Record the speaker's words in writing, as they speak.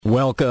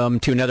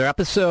Welcome to another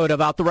episode of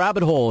Out the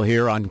Rabbit Hole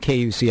here on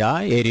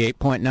KUCI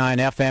 88.9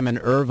 FM in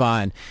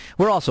Irvine.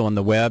 We're also on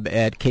the web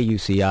at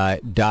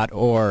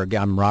kuci.org.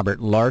 I'm Robert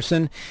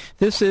Larson.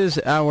 This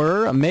is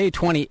our May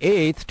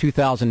 28th,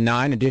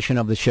 2009 edition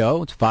of the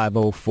show. It's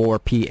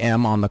 5:04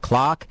 p.m. on the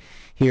clock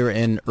here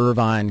in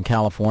Irvine,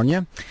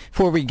 California.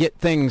 Before we get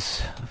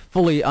things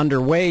fully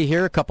underway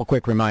here, a couple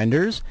quick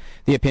reminders.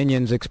 The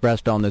opinions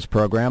expressed on this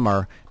program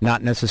are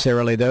not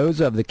necessarily those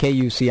of the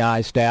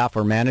KUCI staff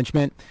or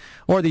management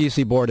or the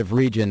UC Board of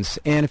Regents.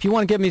 And if you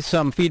want to give me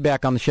some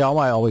feedback on the show,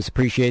 I always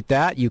appreciate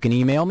that. You can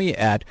email me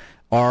at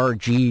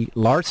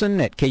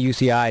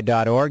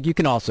rglarson@kuci.org. You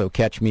can also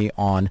catch me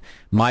on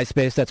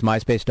MySpace. That's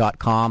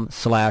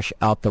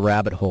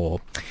myspace.com/outtherabbithole.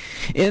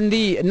 In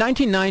the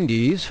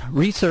 1990s,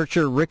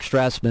 researcher Rick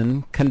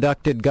Strassman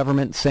conducted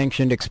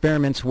government-sanctioned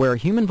experiments where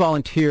human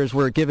volunteers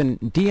were given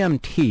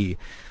DMT,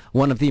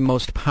 one of the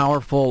most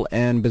powerful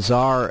and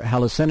bizarre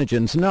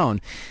hallucinogens known.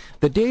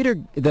 The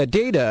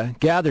data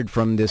gathered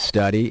from this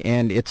study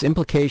and its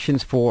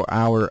implications for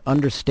our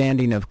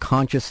understanding of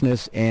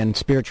consciousness and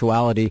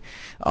spirituality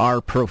are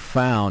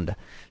profound.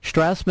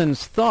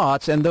 Strassman's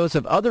thoughts and those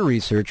of other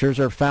researchers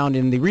are found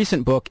in the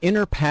recent book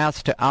Inner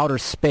Paths to Outer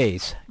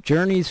Space,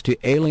 Journeys to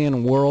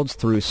Alien Worlds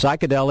Through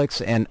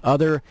Psychedelics and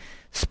Other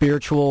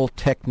Spiritual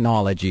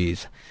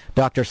Technologies.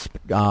 Dr.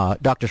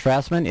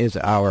 Strassman is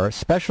our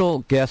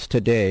special guest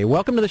today.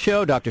 Welcome to the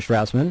show, Dr.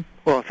 Strassman.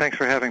 Well, thanks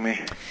for having me.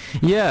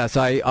 Yes,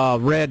 I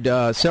read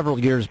several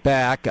years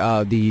back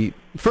the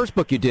first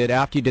book you did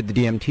after you did the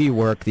DMT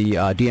work, the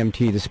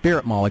DMT, the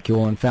spirit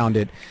molecule, and found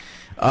it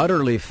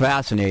utterly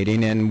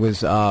fascinating and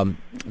was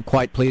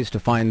quite pleased to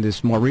find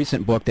this more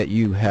recent book that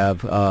you have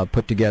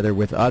put together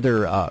with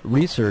other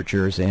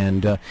researchers,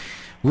 and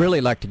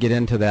really like to get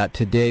into that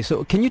today.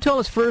 So can you tell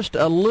us first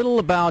a little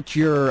about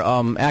your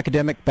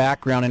academic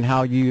background and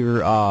how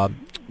your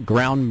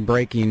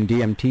groundbreaking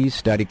DMT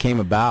study came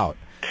about?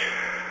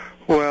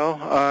 Well,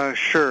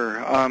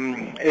 sure.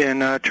 In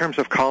terms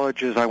of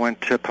colleges, I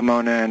went to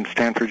Pomona and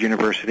Stanford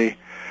University.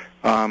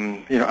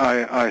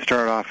 I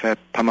started off at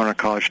Pomona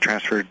College,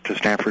 transferred to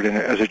Stanford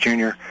as a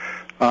junior.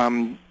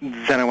 Then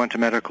I went to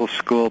medical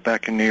school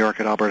back in New York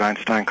at Albert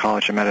Einstein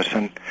College of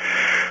Medicine.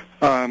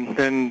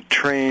 Then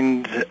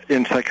trained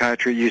in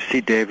psychiatry at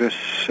UC Davis,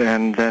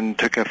 and then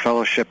took a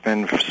fellowship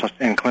in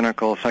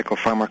clinical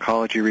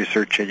psychopharmacology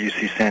research at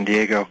UC San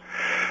Diego.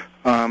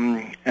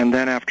 And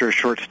then after a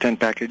short stint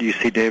back at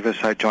UC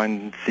Davis, I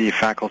joined the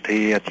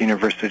faculty at the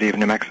University of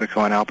New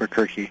Mexico in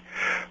Albuquerque.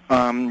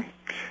 And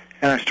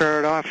I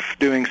started off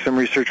doing some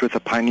research with the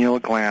pineal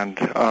gland.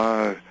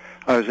 I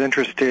was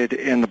interested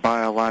in the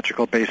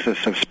biological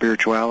basis of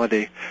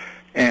spirituality,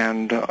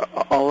 and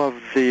all of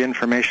the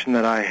information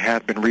that I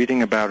had been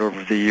reading about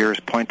over the years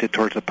pointed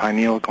towards the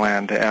pineal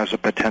gland as a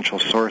potential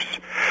source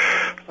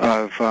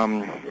of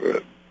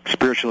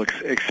spiritual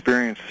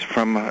experience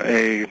from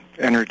a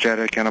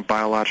energetic and a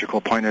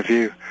biological point of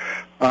view.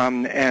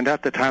 And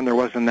at the time, there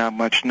wasn't that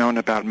much known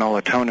about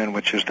melatonin,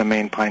 which is the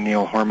main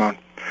pineal hormone.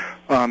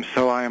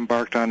 So I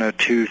embarked on a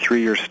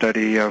 2-3 year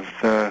study of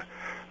the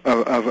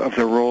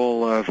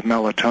role of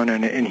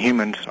melatonin in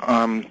humans.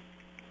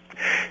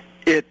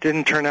 It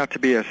didn't turn out to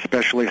be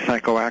especially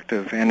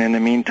psychoactive, and in the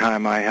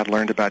meantime, I had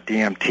learned about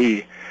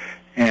DMT,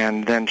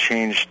 and then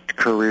changed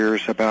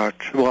careers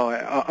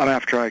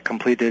after I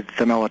completed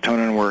the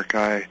melatonin work,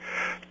 I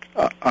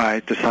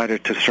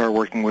decided to start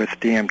working with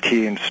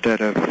DMT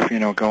instead of,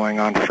 going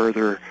on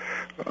further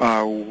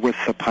with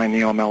the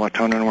pineal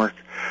melatonin work.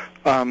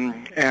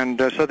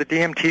 So the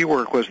DMT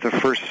work was the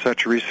first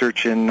such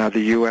research in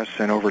the U.S.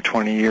 in over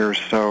 20 years,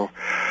 so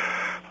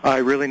I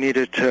really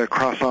needed to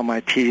cross all my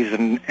T's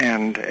and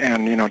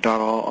dot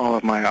all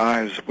of my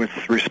I's with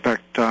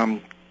respect to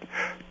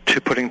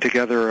putting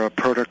together a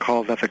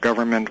protocol that the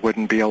government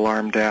wouldn't be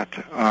alarmed at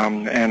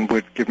and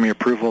would give me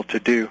approval to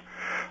do.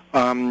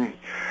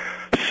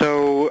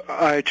 So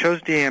I chose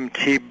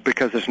DMT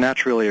because it's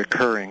naturally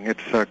occurring.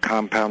 It's a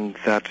compound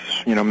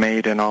that's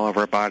made in all of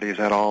our bodies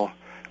at all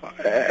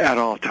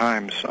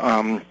times.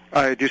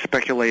 I do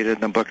speculate in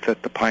the book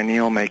that the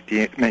pineal makes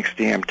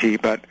DMT,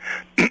 but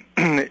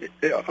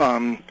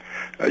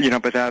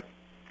but that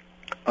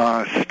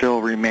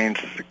still remains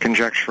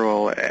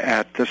conjectural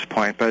at this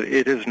point. But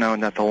it is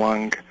known that the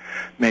lung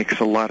makes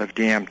a lot of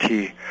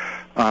DMT,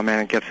 and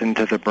it gets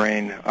into the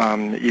brain,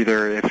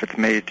 either if it's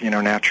made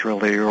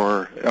naturally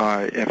or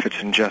if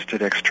it's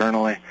ingested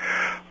externally.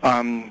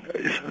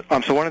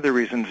 So one of the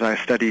reasons I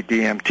studied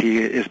DMT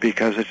is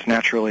because it's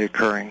naturally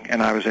occurring,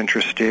 and I was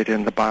interested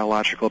in the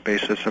biological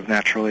basis of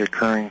naturally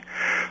occurring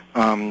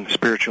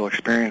spiritual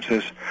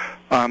experiences.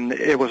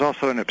 It was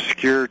also an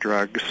obscure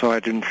drug, so I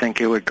didn't think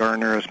it would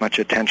garner as much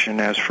attention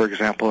as, for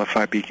example, if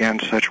I began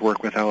such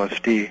work with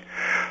LSD.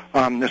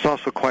 It's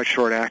also quite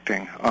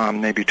short-acting,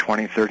 maybe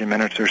 20, 30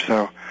 minutes or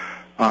so,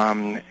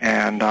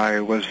 and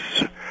I was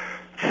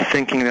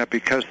thinking that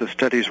because the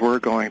studies were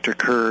going to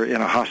occur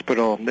in a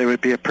hospital, it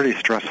would be a pretty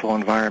stressful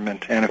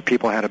environment, and if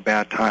people had a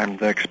bad time,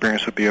 the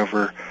experience would be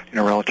over,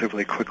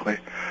 relatively quickly.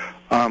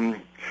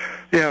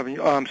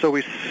 Yeah, so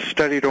we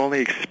studied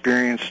only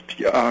experienced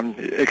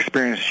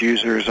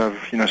users of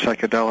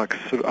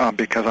psychedelics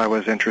because I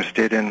was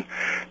interested in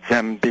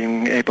them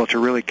being able to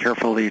really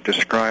carefully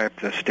describe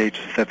the states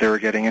that they were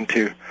getting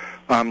into,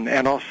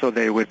 and also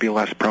they would be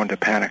less prone to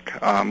panic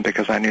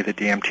because I knew the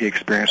DMT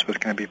experience was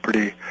going to be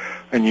pretty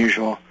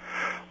unusual.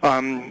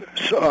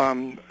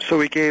 So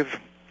we gave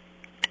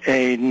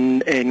a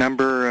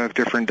number of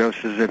different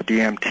doses of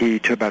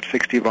DMT to about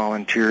 60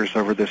 volunteers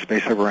over the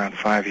space of around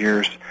 5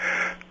 years.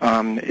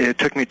 It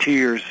took me 2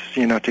 years,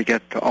 to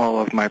get all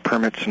of my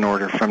permits in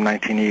order from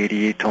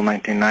 1988 till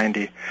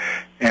 1990,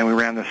 and we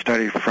ran the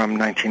study from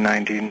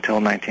 1990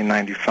 until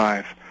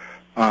 1995.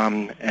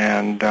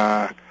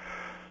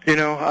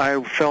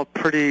 I felt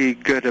pretty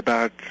good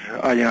about,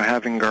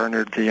 having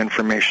garnered the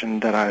information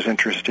that I was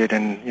interested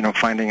in,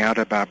 finding out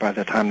about by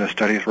the time the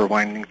studies were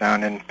winding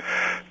down in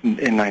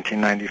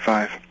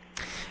 1995.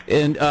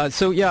 And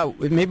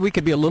maybe we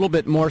could be a little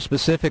bit more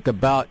specific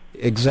about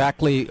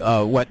exactly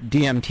what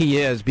DMT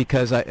is,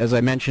 because as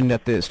I mentioned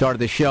at the start of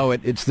the show,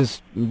 it's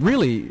this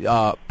really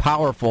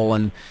powerful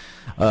and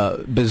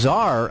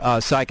bizarre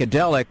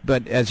psychedelic,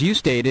 but as you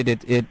stated,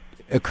 it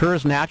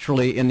occurs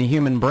naturally in the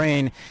human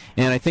brain,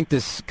 and I think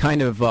this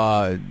kind of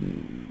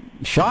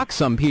shocks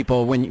some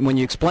people when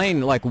you explain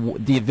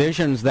the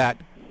visions that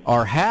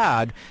are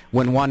had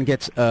when one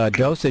gets a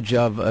dosage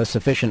of a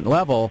sufficient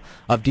level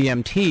of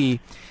DMT,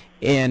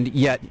 and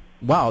yet,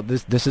 wow,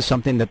 this is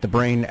something that the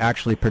brain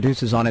actually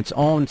produces on its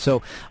own.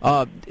 So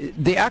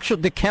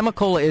the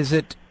chemical, is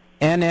it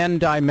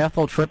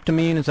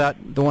N,N-dimethyltryptamine? Is that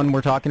the one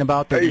we're talking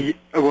about?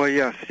 Well,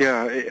 yes,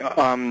 yeah.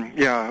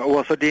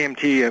 Well, so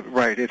DMT,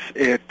 right, it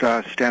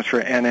stands for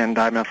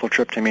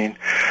N,N-dimethyltryptamine.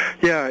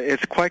 Yeah,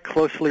 it's quite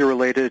closely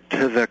related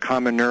to the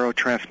common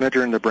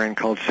neurotransmitter in the brain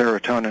called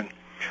serotonin.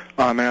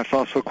 And it's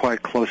also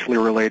quite closely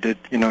related,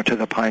 to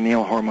the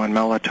pineal hormone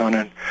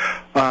melatonin.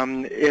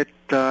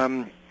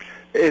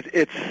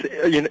 It's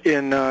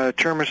in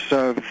terms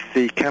of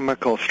the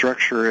chemical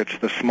structure, it's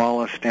the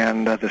smallest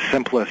and the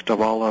simplest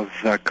of all of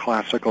the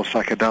classical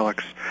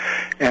psychedelics.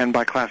 And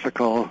by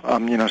classical,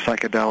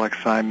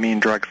 psychedelics, I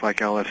mean drugs like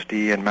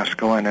LSD and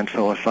mescaline and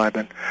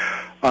psilocybin.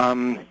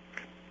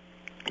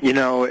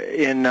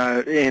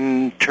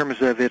 In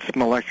terms of its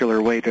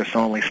molecular weight, it's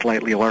only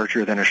slightly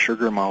larger than a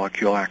sugar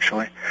molecule,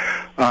 actually.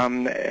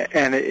 And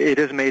it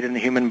is made in the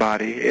human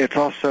body. It's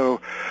also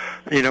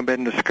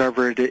been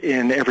discovered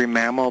in every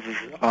mammal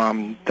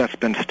that's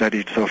been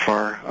studied so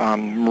far,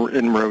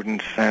 in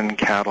rodents and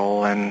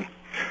cattle and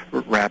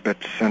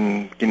rabbits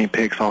and guinea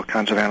pigs, all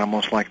kinds of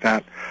animals like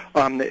that.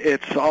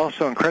 It's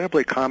also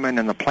incredibly common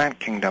in the plant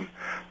kingdom.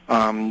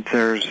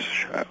 There's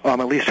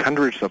at least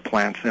hundreds of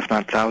plants, if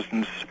not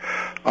thousands,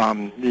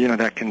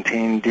 that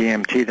contain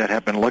DMT that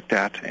have been looked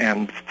at,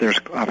 and there's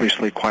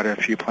obviously quite a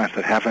few plants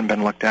that haven't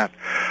been looked at.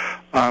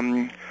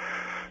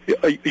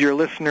 Your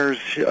listeners,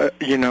 your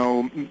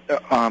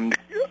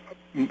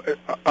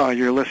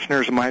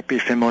listeners might be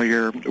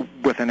familiar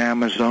with an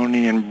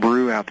Amazonian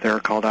brew out there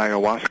called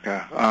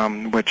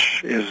ayahuasca,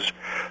 which is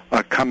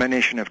a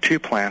combination of two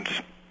plants,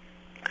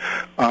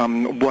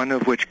 one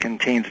of which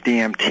contains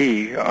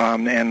DMT,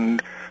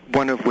 and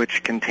one of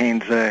which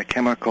contains a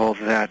chemical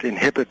that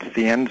inhibits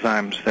the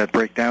enzymes that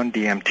break down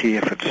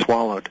DMT if it's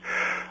swallowed.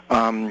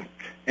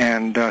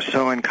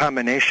 So in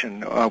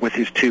combination with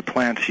these two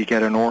plants, you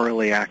get an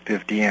orally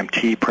active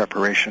DMT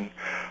preparation.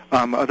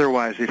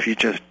 Otherwise, if you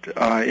just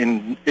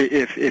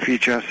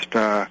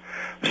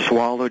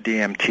swallow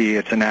DMT,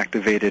 it's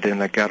inactivated in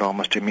the gut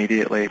almost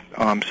immediately.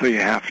 So you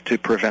have to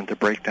prevent the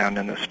breakdown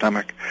in the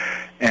stomach.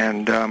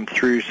 And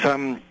through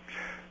some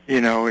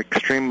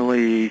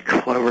extremely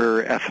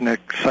clever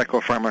ethnic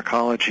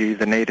psychopharmacology,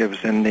 the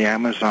natives in the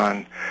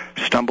Amazon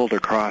stumbled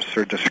across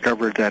or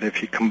discovered that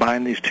if you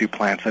combine these two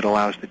plants, it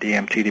allows the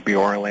DMT to be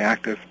orally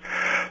active.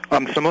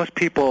 So most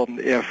people,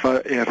 if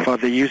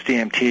they use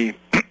DMT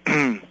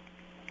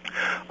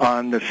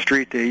on the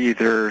street, they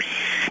either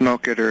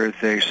smoke it or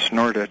they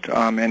snort it.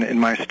 And in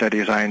my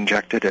studies, I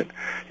injected it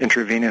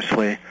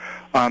intravenously.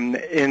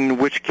 In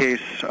which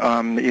case,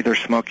 either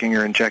smoking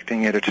or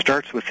injecting it, it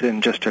starts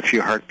within just a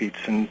few heartbeats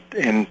in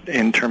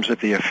terms of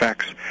the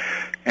effects,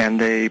 and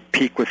they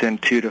peak within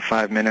 2 to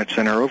 5 minutes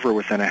and are over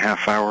within a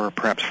half hour,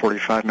 perhaps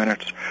 45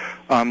 minutes.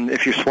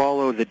 If you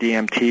swallow the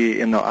DMT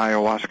in the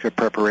ayahuasca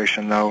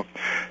preparation, though,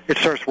 it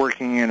starts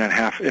working in a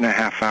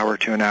half hour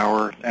to an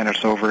hour, and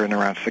it's over in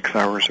around 6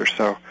 hours or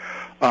so.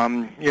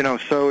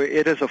 So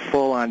it is a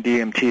full-on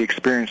DMT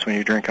experience when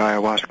you drink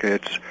ayahuasca.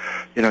 It's,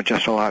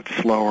 just a lot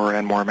slower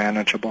and more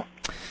manageable.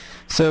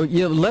 So,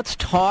 let's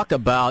talk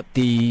about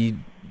the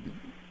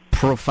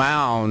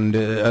profound,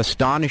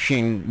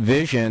 astonishing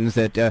visions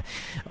that the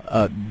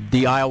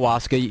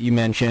ayahuasca you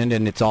mentioned,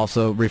 and it's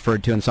also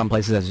referred to in some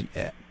places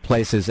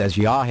as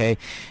yahe.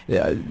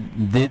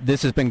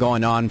 This has been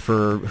going on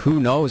for who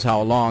knows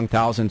how long,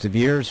 thousands of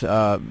years,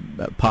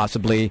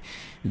 possibly.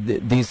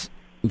 These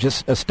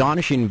just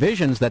astonishing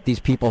visions that these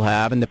people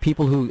have, and the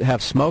people who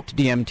have smoked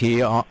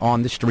DMT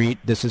on the street,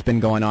 this has been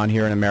going on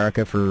here in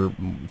America for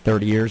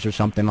 30 years or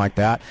something like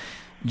that.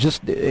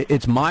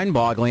 it's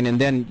mind-boggling. And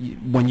then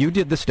when you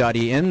did the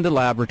study in the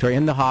laboratory,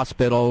 in the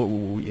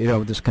hospital,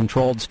 this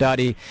controlled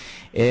study,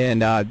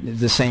 and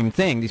the same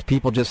thing, these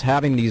people just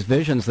having these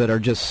visions that are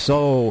just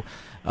so,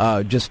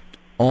 just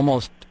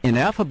almost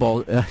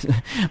ineffable,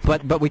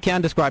 but we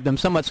can describe them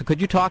somewhat. So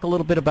could you talk a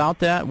little bit about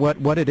that,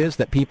 what it is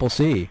that people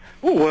see?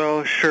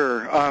 Well,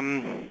 sure.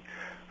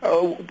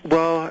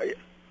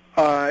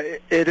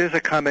 It is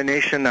a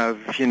combination of,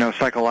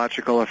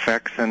 psychological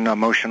effects and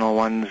emotional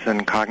ones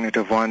and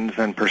cognitive ones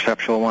and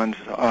perceptual ones,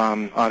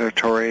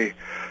 auditory,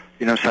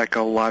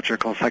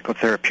 psychological,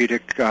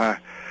 psychotherapeutic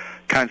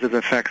kinds of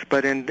effects.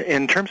 But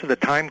in terms of the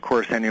time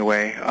course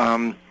anyway,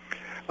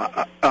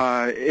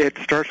 it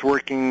starts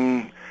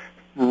working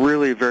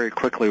really very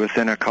quickly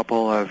within a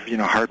couple of,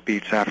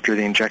 heartbeats after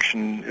the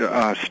injection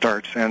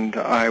starts, and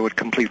I would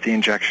complete the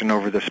injection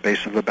over the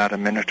space of about a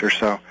minute or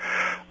so.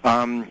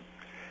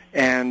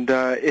 And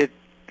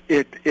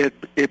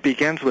it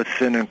begins with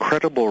an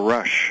incredible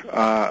rush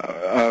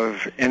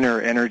of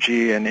inner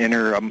energy and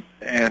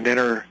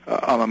inner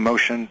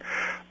emotion.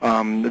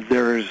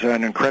 There's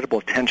an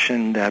incredible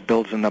tension that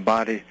builds in the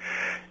body,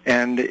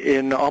 and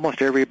in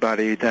almost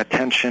everybody, that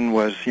tension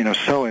was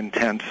so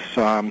intense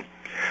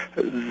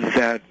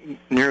that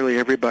nearly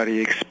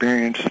everybody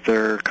experienced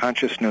their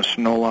consciousness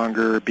no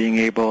longer being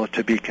able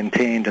to be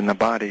contained in the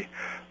body.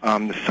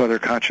 So their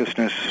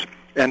consciousness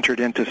entered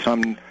into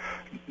some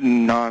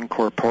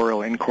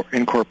non-corporeal,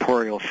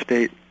 incorporeal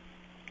state,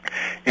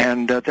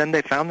 and then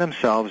they found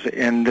themselves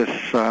in this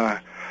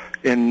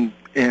in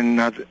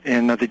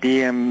the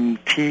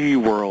DMT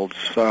worlds,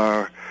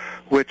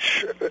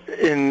 which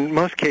in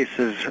most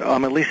cases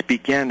at least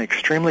begin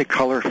extremely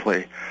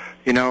colorfully.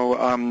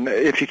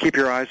 If you keep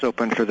your eyes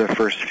open for the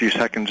first few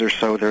seconds or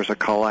so, there's a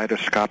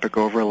kaleidoscopic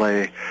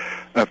overlay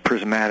of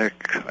prismatic,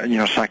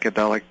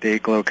 psychedelic day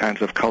glow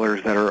kinds of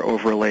colors that are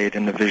overlaid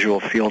in the visual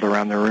field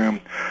around the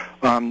room.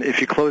 If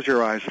you close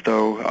your eyes,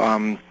 though,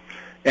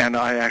 and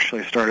I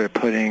actually started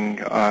putting,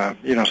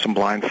 some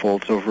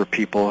blindfolds over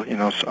people,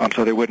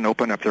 so they wouldn't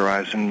open up their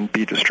eyes and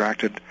be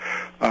distracted,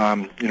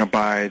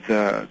 by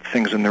the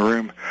things in the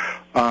room.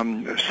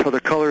 So the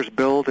colors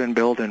build and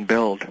build and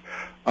build.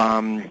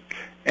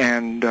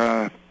 And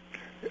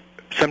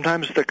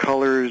sometimes the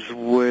colors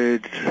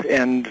would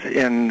end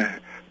in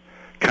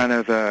kind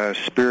of a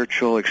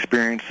spiritual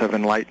experience of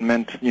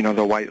enlightenment,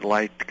 the white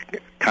light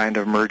kind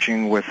of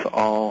merging with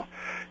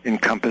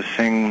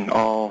all-encompassing,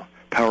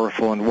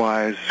 all-powerful and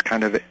wise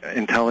kind of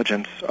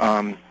intelligence.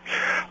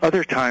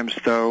 Other times,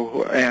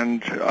 though,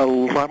 and a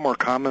lot more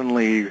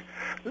commonly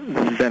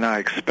than I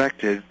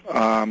expected,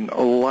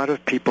 a lot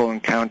of people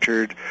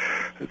encountered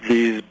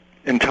these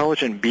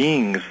intelligent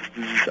beings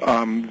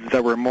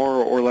that were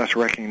more or less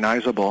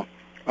recognizable.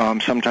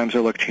 Sometimes they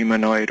looked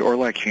humanoid or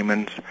like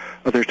humans.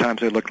 Other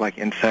times they looked like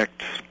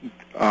insects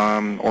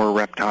or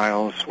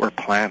reptiles or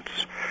plants.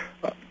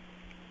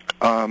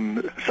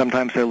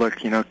 Sometimes they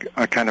looked,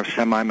 kind of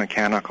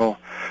semi-mechanical.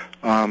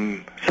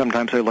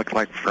 Sometimes they looked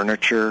like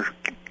furniture,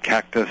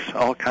 cactus,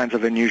 all kinds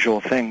of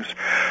unusual things.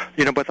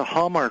 But the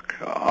hallmark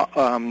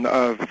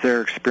of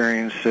their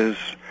experiences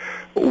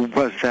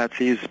was that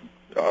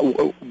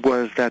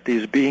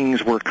these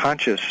beings were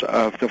conscious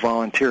of the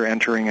volunteer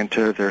entering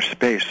into their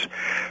space,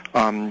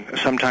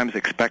 sometimes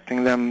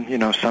expecting them,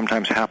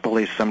 sometimes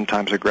happily,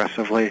 sometimes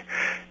aggressively.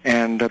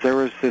 And there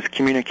was this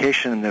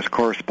communication, this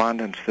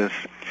correspondence, this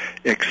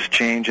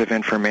exchange of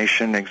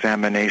information,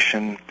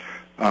 examination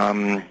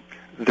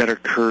that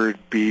occurred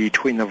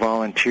between the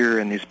volunteer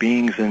and these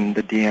beings in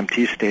the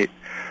DMT state.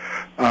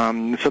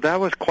 So that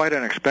was quite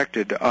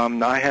unexpected.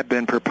 I had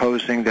been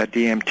proposing that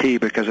DMT,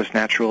 because it's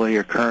naturally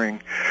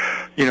occurring,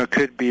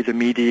 could be the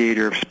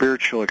mediator of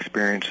spiritual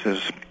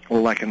experiences,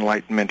 like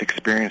enlightenment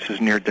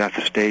experiences,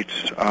 near-death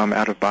states,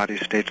 out-of-body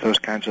states, those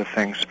kinds of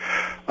things.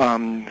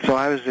 So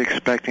I was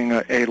expecting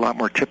a lot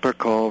more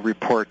typical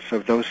reports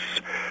of those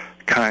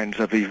kinds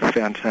of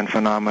events and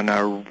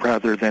phenomena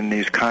rather than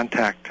these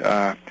contact,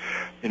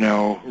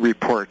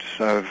 reports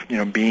of,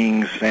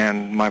 beings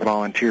and my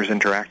volunteers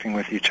interacting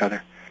with each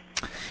other.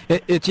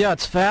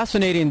 It's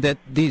fascinating that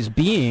these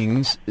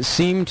beings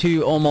seem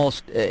to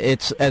almost,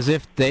 it's as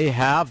if they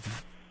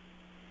have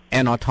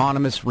an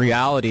autonomous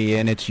reality,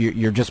 and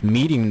you're just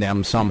meeting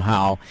them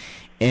somehow,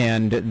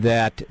 and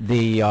that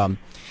and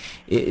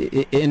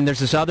there's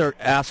this other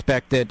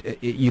aspect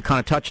that you kind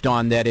of touched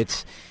on, that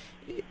it's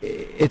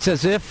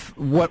as if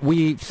what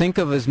we think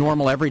of as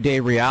normal everyday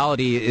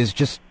reality is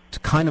just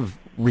kind of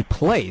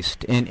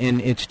replaced, and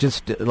it's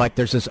just like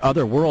there's this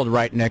other world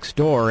right next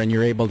door, and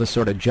you're able to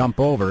sort of jump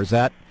over. Is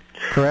that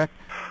correct?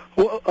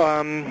 Well,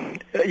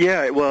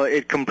 yeah. Well,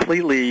 it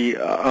completely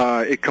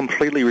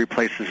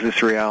replaces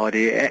this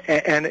reality,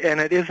 and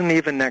it isn't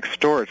even next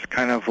door. It's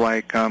kind of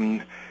like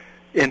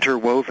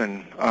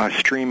interwoven,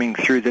 streaming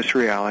through this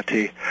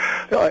reality.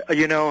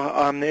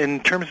 In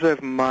terms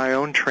of my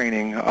own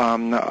training,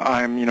 I'm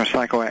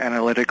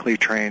psychoanalytically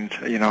trained.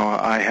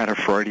 I had a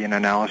Freudian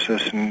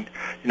analysis and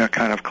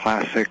kind of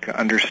classic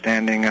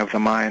understanding of the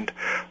mind,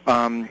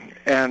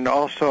 and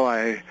also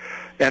I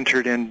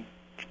entered into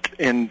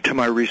into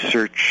my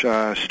research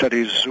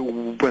studies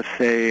with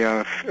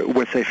a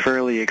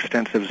fairly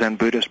extensive Zen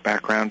Buddhist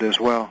background as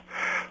well.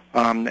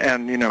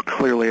 And,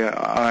 clearly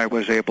I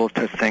was able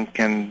to think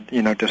and,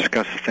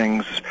 discuss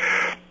things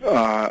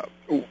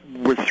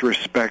with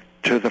respect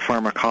to the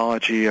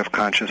pharmacology of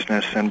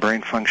consciousness and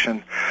brain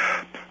function.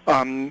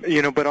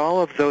 But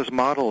all of those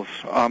models,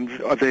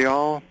 they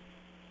all,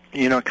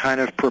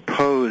 kind of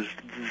proposed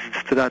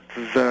that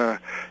the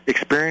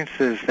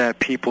experiences that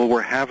people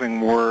were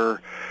having were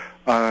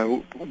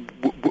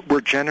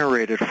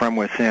generated from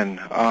within,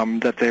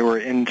 that they were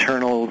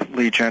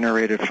internally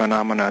generated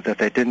phenomena, that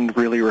they didn't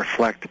really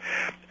reflect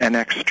an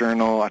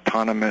external,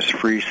 autonomous,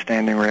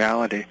 freestanding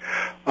reality.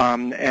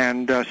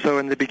 So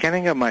in the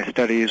beginning of my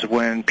studies,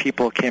 when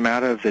people came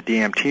out of the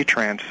DMT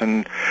trance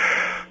and,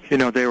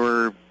 they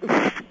were,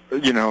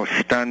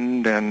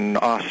 stunned and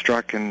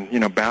awestruck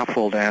and,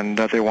 baffled, and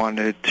they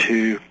wanted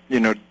to,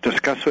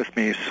 discuss with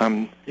me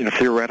some,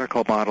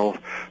 theoretical model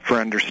for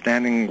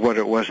understanding what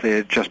it was they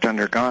had just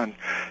undergone.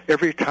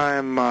 Every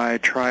time I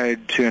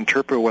tried to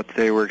interpret what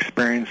they were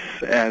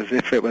experiencing as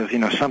if it was,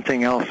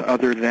 something else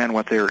other than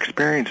what they were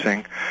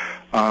experiencing,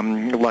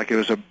 like it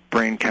was a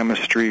brain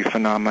chemistry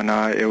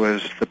phenomena, it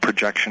was the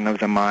projection of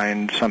the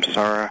mind,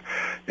 samsara,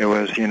 it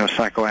was,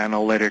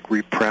 psychoanalytic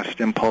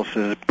repressed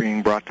impulses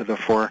being brought to the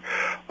fore.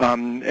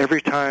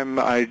 Every time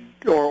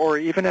or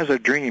even as a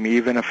dream,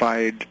 even if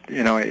I,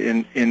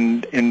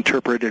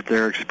 interpreted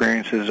their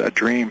experience as a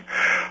dream,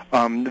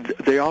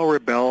 they all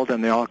rebelled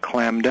and they all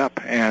clammed up,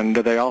 and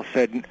they all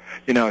said,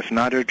 it's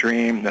not a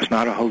dream, it's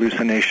not a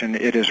hallucination,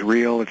 it is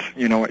real, it's,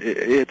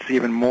 it's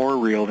even more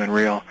real than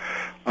real.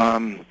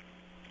 So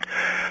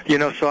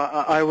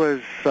I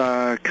was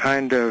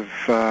kind of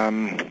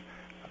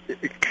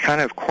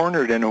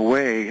cornered in a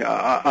way.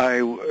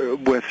 I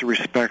with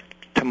respect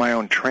to my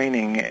own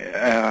training,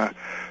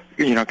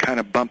 kind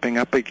of bumping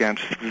up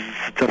against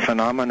the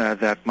phenomena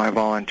that my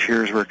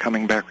volunteers were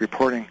coming back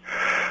reporting.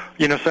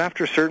 So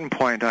after a certain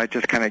point, I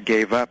just kind of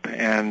gave up,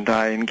 and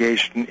I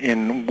engaged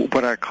in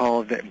what I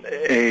called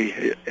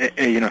a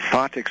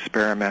thought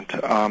experiment.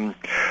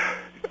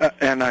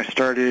 And I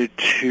started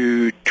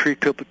to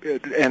treat people,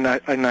 and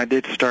I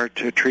did start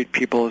to treat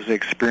people's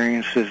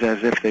experiences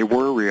as if they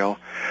were real.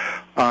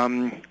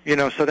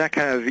 So that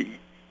kind of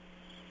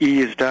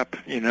eased up,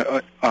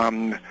 the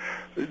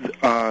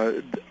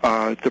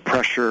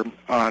pressure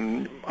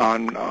on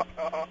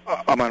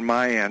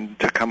my end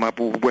to come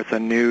up with a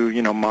new,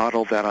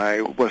 model that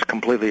I was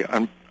completely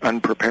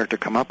unprepared to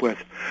come up with.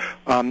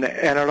 And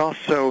it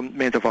also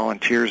made the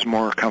volunteers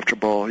more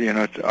comfortable,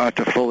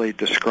 to fully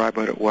describe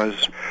what it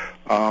was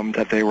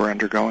that they were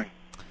undergoing.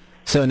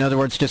 So in other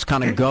words, just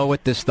kind of go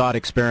with this thought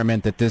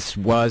experiment that this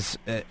was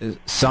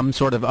some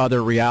sort of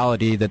other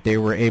reality that they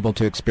were able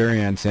to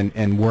experience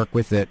and work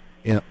with it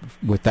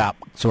with that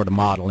sort of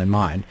model in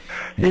mind.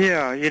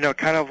 Yeah,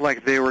 kind of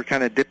like they were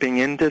kind of dipping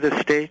into the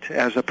state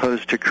as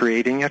opposed to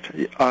creating it.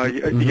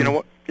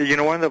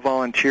 Mm-hmm. One of the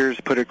volunteers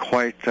put it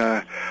quite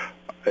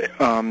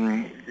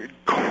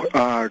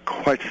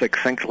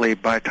succinctly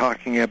by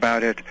talking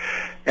about it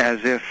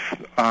as if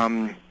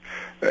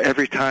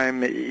every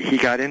time he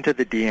got into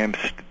the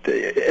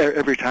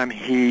every time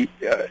he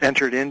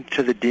entered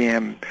into the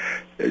the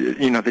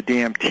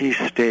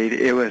DMT state,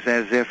 it was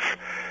as if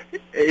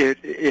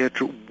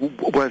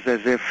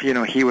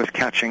he was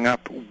catching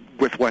up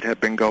with what had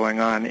been going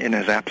on in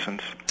his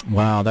absence.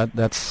 Wow,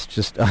 that's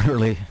just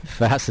utterly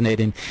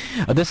fascinating.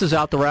 This is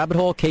Out the Rabbit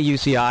Hole,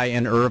 KUCI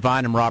in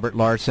Irvine. I'm Robert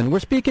Larson.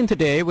 We're speaking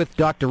today with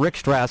Dr. Rick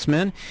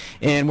Strassman,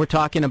 and we're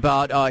talking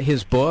about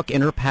his book,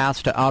 Inner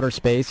Paths to Outer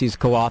Space. He's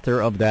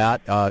co-author of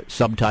that,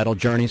 subtitled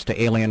Journeys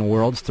to Alien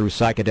Worlds Through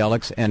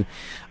Psychedelics and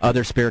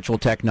Other Spiritual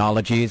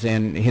Technologies,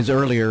 and his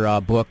earlier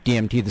book,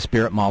 DMT, The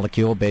Spirit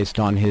Molecule, based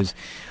on his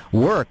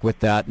work with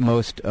that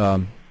most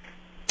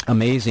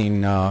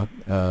amazing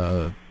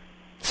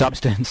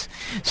substance.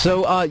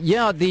 So,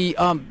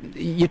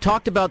 you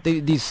talked about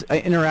these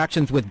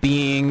interactions with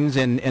beings,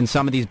 and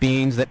some of these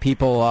beings that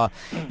people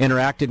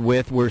interacted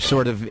with were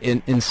sort of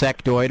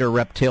insectoid or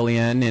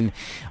reptilian, and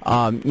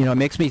it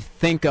makes me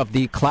think of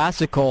the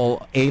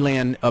classical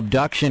alien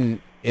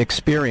abduction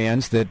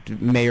experience that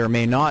may or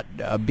may not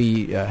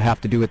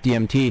have to do with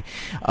DMT.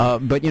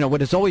 But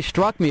what has always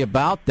struck me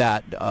about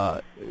that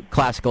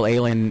classical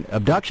alien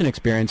abduction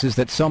experience is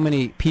that so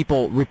many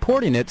people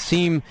reporting it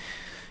seem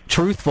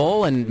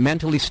truthful and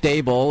mentally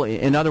stable.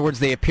 In other words,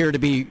 they appear to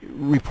be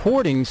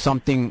reporting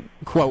something,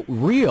 quote,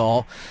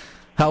 real.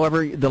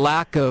 However, the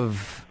lack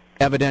of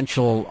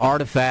evidential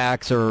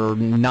artifacts or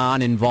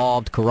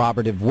non-involved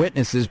corroborative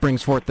witnesses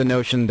brings forth the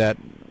notion that,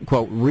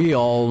 quote,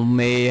 real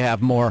may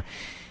have more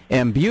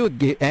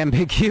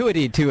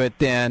ambiguity to it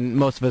than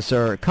most of us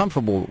are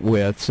comfortable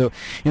with. So,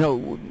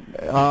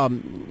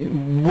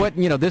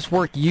 this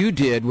work you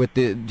did with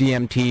the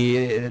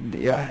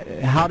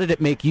DMT, how did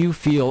it make you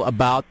feel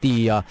about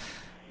the,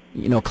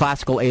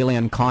 classical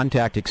alien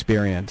contact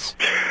experience?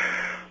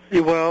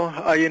 Well,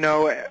 when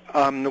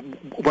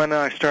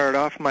I started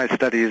off my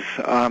studies,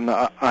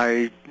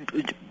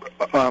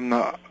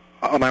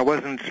 I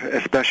wasn't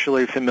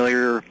especially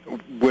familiar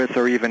with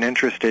or even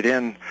interested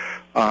in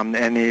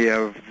any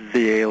of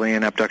the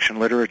alien abduction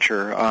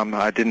literature.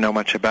 I didn't know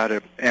much about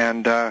it.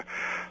 And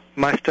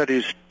my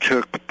studies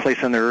took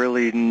place in the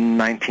early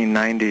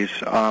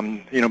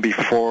 1990s,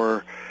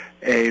 before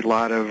a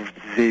lot of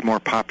the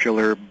more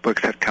popular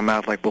books had come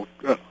out, like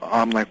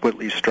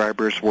Whitley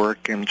Strieber's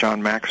work and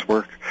John Mack's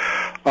work.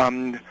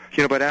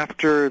 But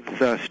after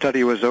the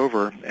study was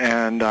over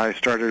and I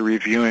started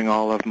reviewing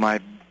all of my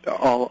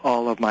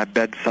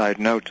bedside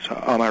notes,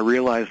 I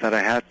realized that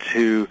I had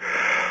to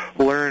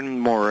learn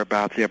more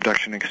about the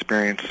abduction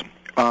experience.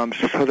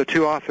 So the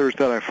two authors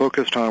that I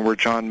focused on were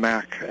John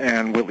Mack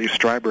and Whitley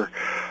Strieber.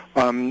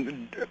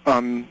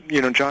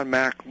 John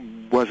Mack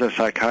was a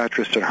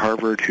psychiatrist at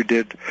Harvard who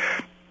did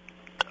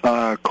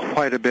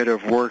quite a bit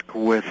of work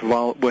with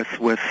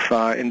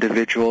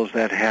individuals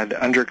that had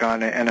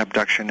undergone an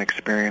abduction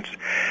experience,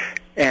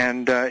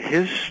 and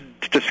his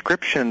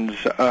descriptions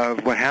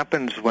of what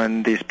happens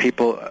when these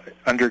people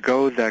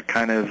undergo that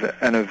kind of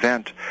an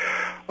event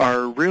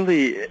are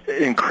really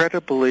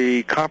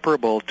incredibly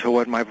comparable to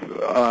what my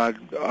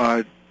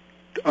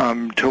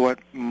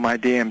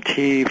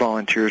DMT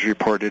volunteers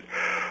reported.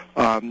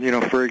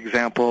 For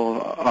example,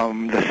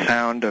 the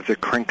sound of the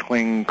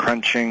crinkling,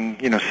 crunching,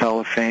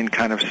 cellophane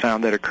kind of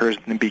sound that occurs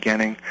in the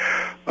beginning,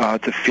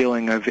 the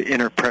feeling of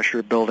inner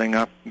pressure building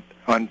up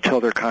until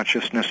their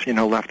consciousness,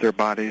 left their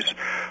bodies.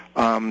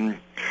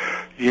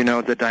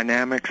 The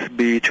dynamics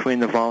between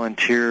the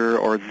volunteer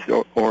or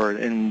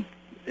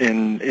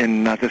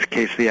in this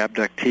case the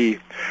abductee,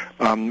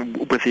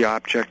 with the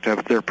object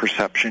of their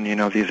perception,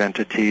 these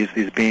entities,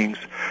 these beings,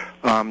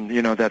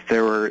 that they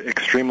were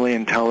extremely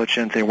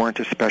intelligent, they weren't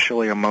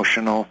especially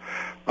emotional.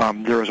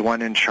 There was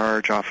one in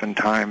charge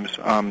oftentimes.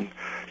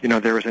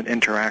 There was an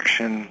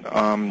interaction,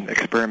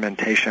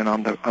 experimentation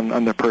on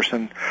the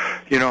person.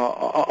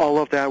 All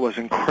of that was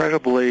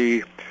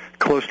incredibly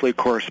closely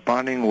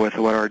corresponding with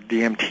what our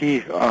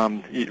DMT,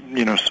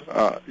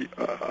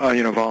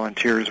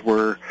 volunteers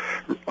were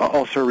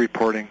also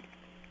reporting.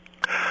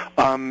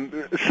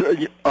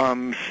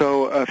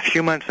 So a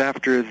few months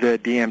after the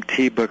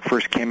DMT book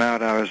first came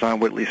out, I was on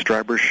Whitley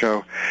Strieber's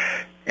show,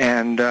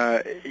 and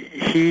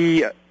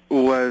he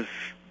was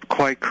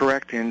quite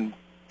correct in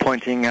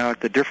pointing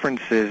out the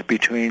differences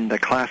between the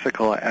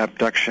classical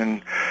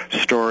abduction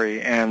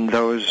story and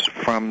those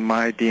from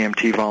my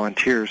DMT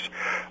volunteers.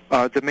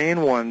 The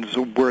main ones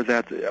were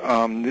that,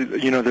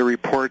 the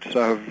reports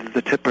of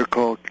the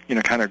typical,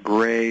 kind of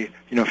gray,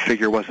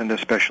 figure wasn't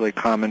especially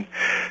common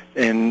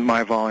in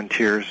my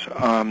volunteers.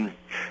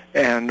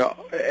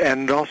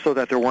 And also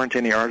that there weren't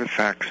any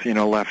artifacts,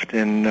 left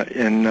in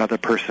the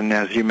person,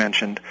 as you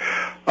mentioned.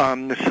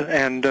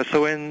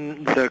 So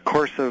in the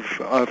course of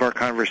our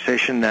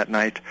conversation that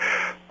night,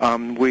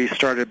 we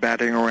started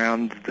batting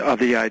around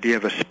the idea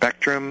of a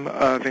spectrum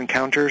of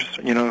encounters.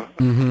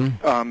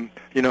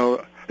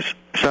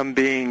 Some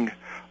being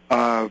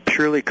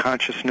purely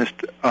consciousness,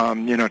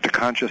 to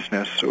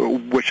consciousness,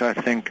 which I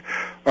think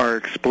are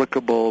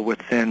explicable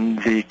within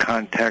the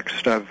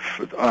context of,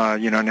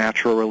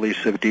 natural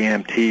release of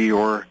DMT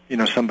or,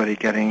 somebody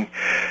getting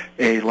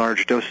a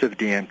large dose of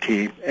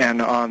DMT. And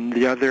on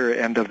the other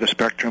end of the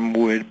spectrum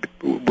would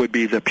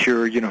be the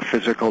pure,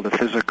 physical to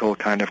physical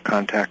kind of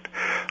contact,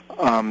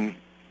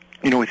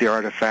 with the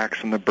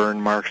artifacts and the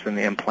burn marks and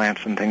the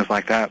implants and things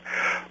like that.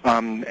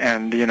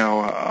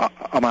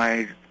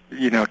 I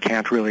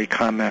can't really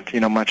comment,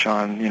 much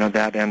on,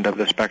 that end of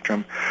the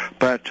spectrum.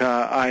 But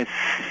I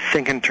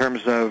think in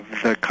terms of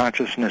the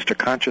consciousness to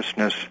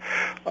consciousness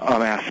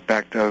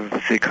aspect of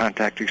the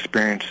contact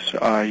experience,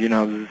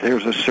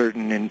 there's a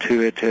certain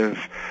intuitive,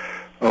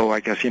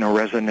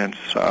 resonance,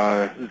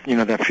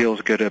 that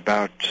feels good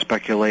about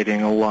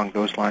speculating along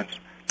those lines.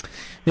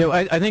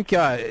 I think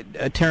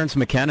Terence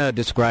McKenna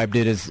described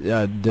it as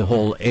the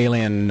whole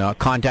alien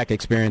contact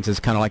experience as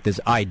kind of like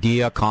this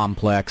idea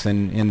complex,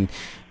 and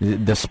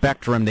the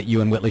spectrum that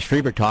you and Whitley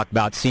Strieber talked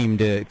about seemed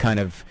to kind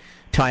of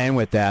tie in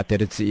with that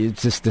it's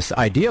just this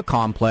idea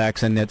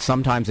complex, and that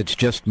sometimes it's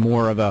just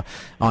more of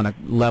on a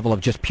level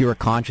of just pure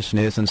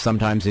consciousness, and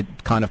sometimes it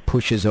kind of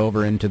pushes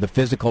over into the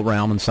physical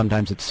realm, and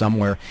sometimes it's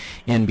somewhere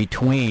in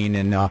between.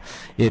 And but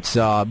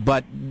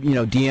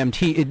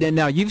DMT,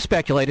 now you've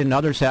speculated, and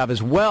others have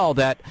as well,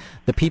 that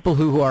the people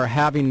who are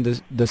having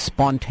the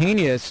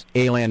spontaneous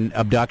alien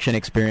abduction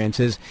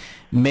experiences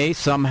may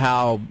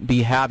somehow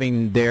be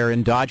having their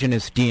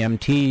endogenous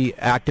DMT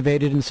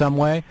activated in some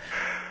way.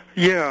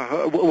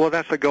 Yeah, well,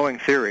 that's a going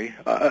theory.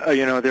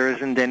 There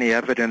isn't any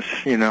evidence,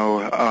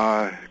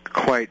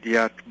 quite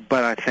yet,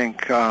 but I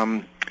think,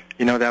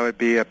 that would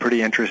be a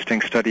pretty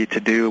interesting study to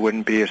do. It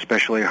wouldn't be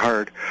especially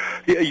hard.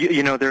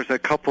 There's a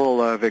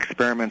couple of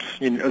experiments,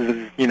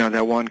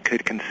 that one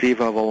could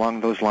conceive of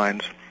along those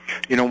lines.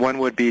 One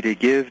would be to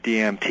give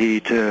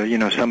DMT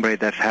to, somebody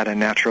that's had a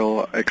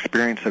natural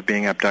experience of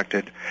being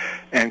abducted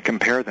and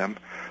compare them.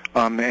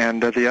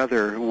 And the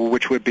other,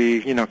 which would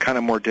be, kind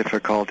of more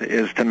difficult,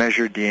 is to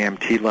measure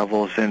DMT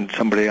levels in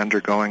somebody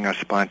undergoing a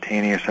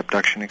spontaneous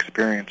abduction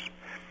experience.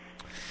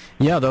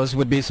 Yeah, those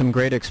would be some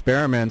great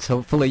experiments.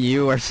 Hopefully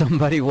you or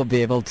somebody will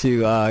be able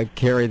to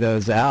carry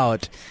those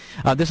out.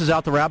 This is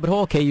Out the Rabbit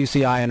Hole,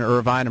 KUCI in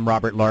Irvine. I'm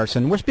Robert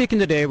Larson. We're speaking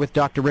today with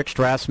Dr. Rick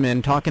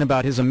Strassman, talking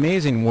about his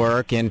amazing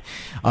work, and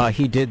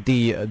he did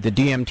the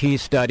DMT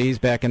studies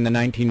back in the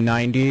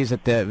 1990s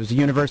at the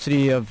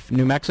University of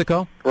New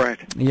Mexico? Right.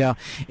 Yeah.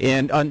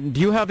 And do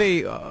you have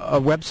a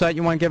website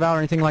you want to give out or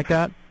anything like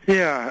that?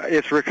 Yeah,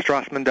 it's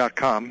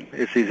rickstrassman.com.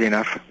 It's easy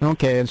enough.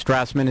 Okay, and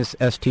Strassman is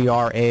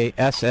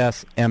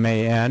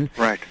Strassman.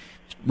 Right.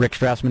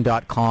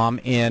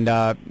 rickstrassman.com.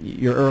 And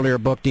your earlier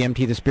book,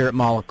 DMT, The Spirit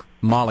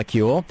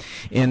Molecule.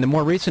 And the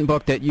more recent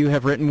book that you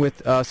have written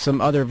with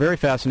some other very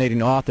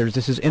fascinating authors,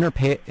 this is Inner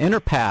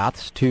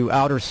Paths to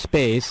Outer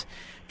Space,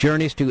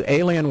 Journeys to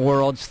Alien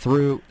Worlds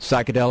Through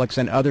Psychedelics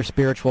and Other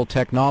Spiritual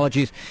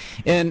Technologies.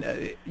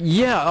 And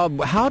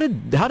how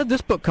did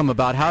this book come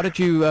about? How did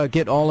you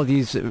get all of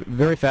these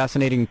very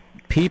fascinating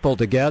people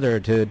together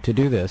to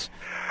do this?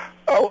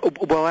 Oh,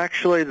 well,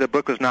 actually, the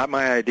book was not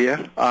my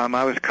idea.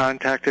 I was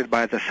contacted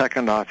by the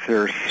second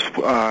author,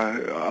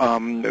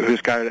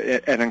 who's got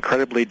an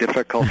incredibly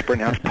difficult to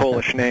pronounce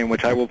Polish name,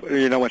 which I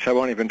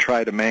won't even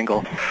try to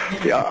mangle.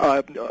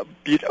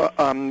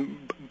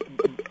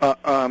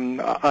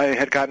 I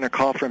had gotten a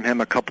call from him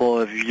a couple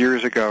of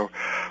years ago.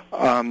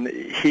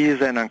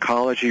 He's an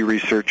oncology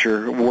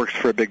researcher, works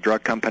for a big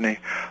drug company,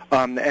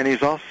 and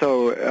he's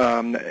also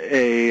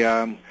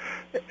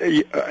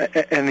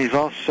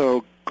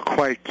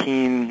quite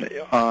keen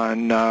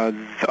on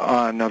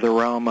the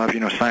realm of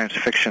science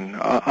fiction.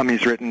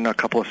 He's written a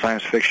couple of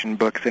science fiction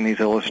books, and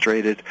he's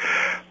illustrated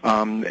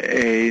a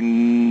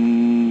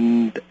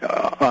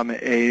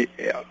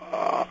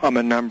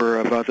number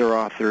of other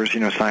authors,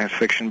 science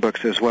fiction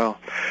books as well.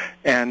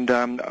 And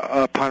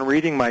upon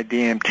reading my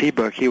DMT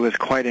book, he was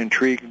quite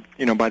intrigued,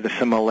 by the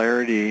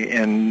similarity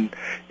in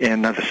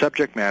the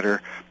subject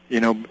matter,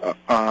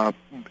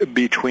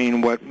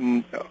 between what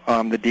the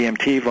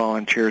DMT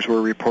volunteers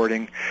were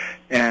reporting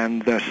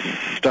and the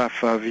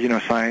stuff of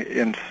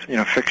science,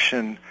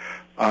 fiction,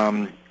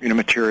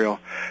 material,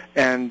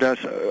 and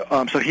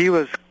so he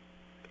was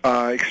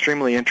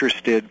extremely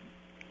interested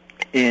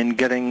in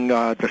getting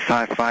the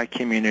sci-fi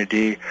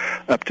community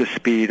up to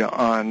speed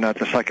on the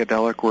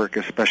psychedelic work,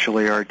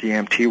 especially our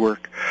DMT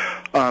work.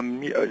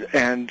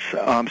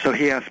 So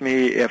he asked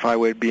me if I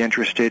would be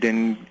interested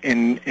in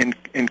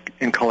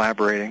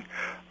collaborating.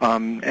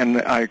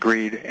 And I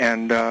agreed.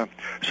 And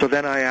so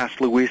then I asked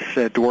Luis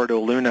Eduardo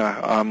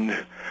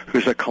Luna,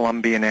 who's a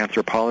Colombian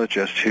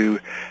anthropologist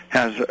who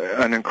has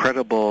an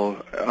incredible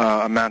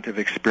amount of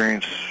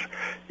experience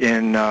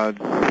in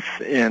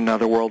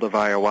the world of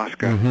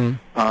ayahuasca.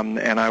 Mm-hmm.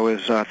 And I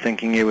was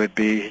thinking it would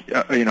be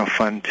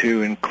fun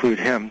to include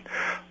him.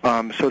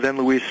 So then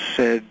Luis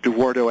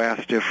Eduardo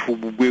asked if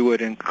we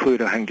would include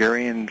a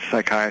Hungarian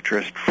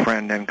psychiatrist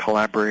friend and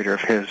collaborator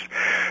of his,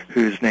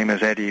 whose name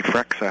is Eddie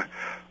Frexa.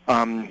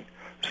 So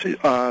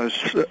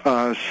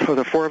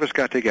the four of us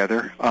got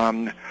together.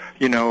 So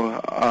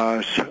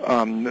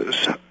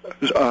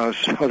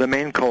the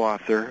main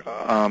co-author,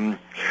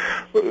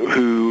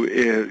 who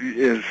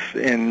is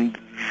in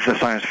the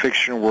science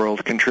fiction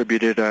world,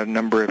 contributed a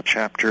number of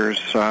chapters,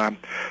 kind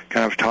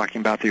of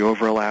talking about the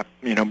overlap,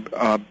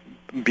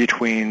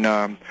 between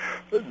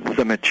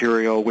the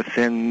material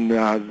within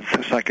the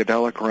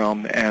psychedelic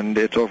realm and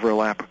its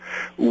overlap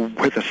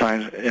with the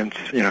science and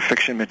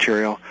fiction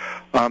material.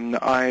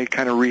 I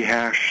kind of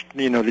rehashed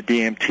the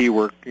DMT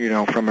work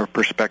from a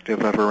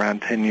perspective of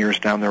around 10 years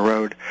down the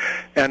road,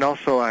 and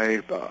also I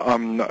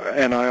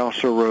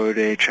also wrote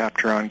a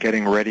chapter on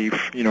getting ready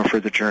for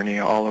the journey,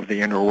 all of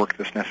the inner work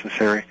that's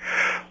necessary.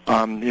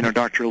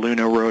 Dr.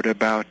 Luna wrote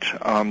about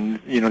the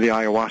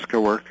ayahuasca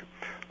work.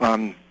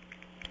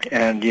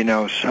 And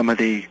some of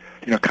the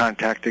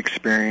contact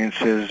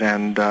experiences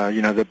and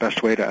the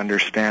best way to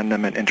understand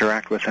them and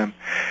interact with them.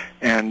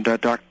 And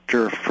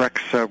Dr.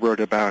 Frexa wrote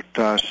about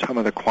some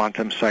of the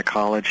quantum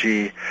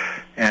psychology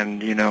and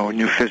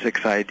new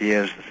physics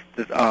ideas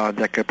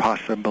that could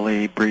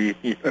possibly be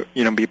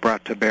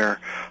brought to bear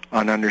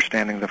on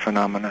understanding the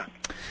phenomena.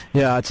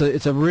 Yeah,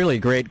 it's a really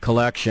great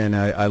collection.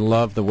 I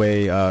love the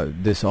way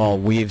this all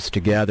weaves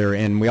together,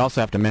 and we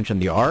also have to mention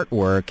the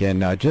artwork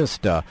and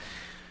just.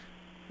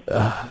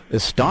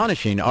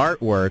 Astonishing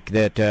artwork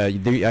that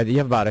you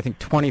have about, I think,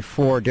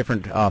 24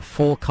 different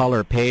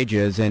full-color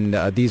pages, and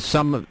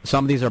some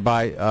of these are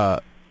by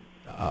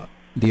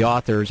the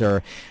authors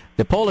are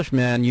the Polish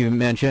man you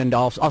mentioned.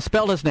 I'll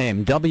spell his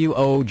name: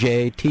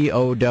 Wojtowicz.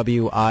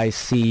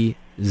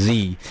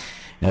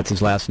 That's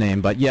his last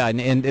name. But yeah,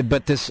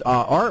 but this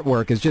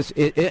artwork is just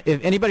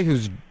if anybody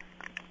who's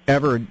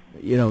ever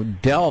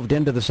delved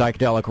into the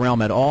psychedelic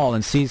realm at all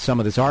and sees some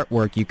of this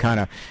artwork, you kind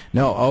of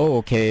know,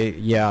 okay,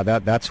 yeah,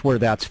 that's where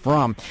that's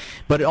from.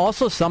 But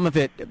also some of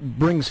it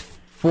brings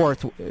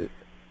forth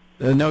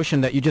the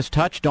notion that you just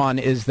touched on,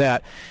 is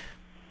that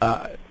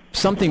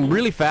something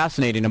really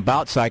fascinating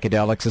about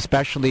psychedelics,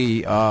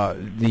 especially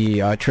the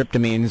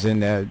tryptamines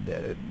and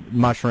the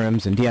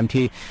mushrooms and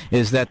DMT,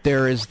 is that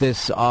there is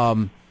this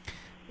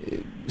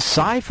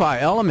sci-fi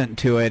element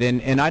to it,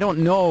 and I don't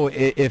know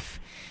if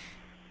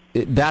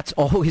that's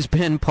always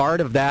been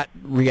part of that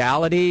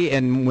reality,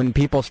 and when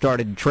people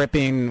started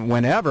tripping,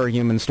 whenever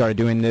humans started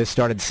doing this,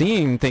 started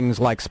seeing things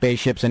like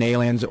spaceships and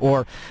aliens,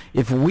 or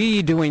if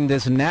we doing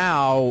this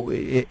now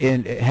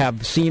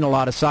have seen a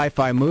lot of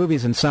sci-fi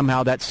movies and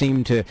somehow that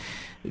seemed to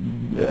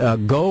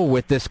go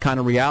with this kind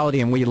of reality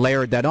and we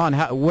layered that on.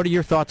 What are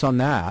your thoughts on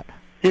that?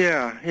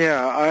 Yeah.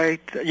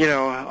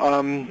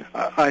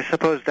 I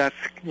suppose that's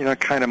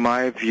kind of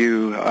my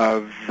view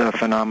of the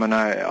phenomena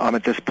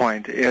at this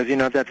point is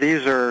that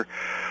these are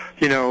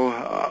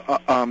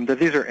that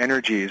these are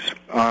energies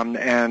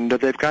and that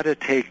they've got to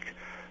take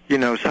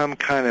some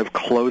kind of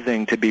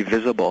clothing to be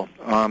visible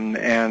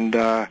and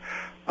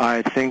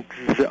I think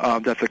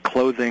that the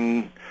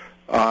clothing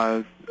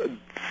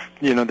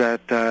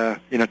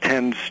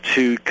tends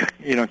to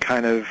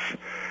kind of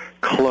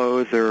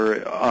clothe or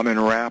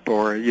enwrap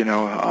or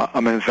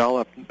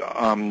envelop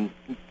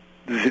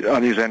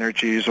these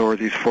energies or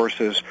these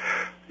forces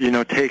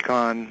take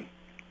on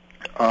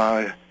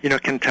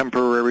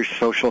contemporary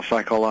social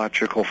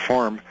psychological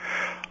form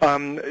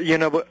but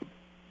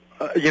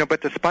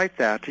despite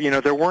that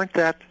there weren't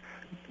that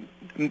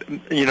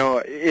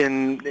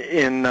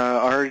in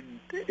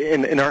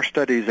our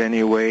studies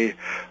anyway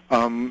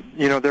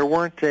there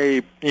weren't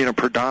a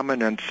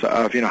predominance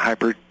of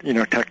hyper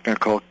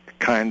technical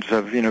kinds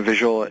of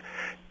visual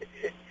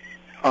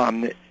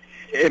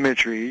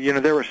imagery.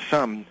 There was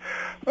some,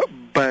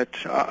 but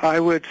I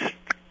would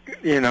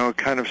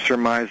kind of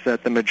surmise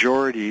that the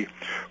majority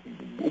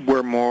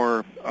were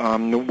more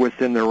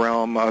within the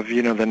realm of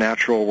the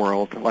natural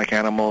world, like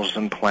animals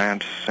and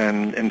plants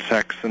and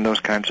insects and those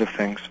kinds of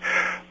things.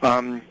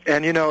 And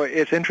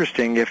it's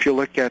interesting if you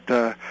look at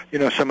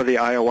some of the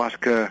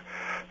ayahuasca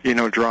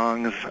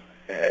drawings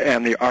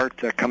and the art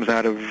that comes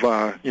out of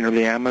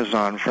the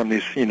Amazon from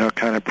these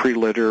kind of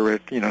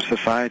pre-literate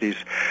societies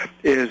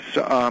is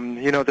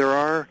there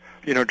are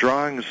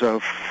drawings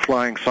of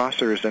flying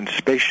saucers and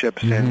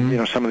spaceships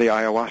in some of the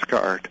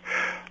ayahuasca art.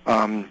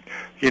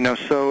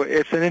 So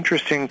it's an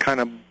interesting kind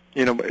of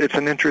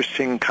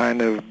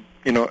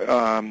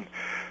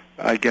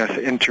I guess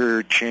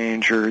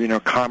interchange or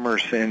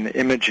commerce in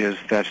images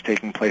that's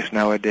taking place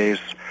nowadays.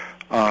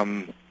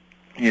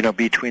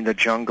 Between the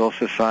jungle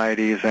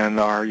societies and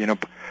our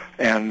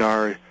kind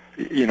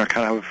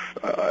of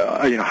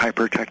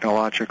hyper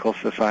technological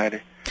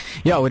society.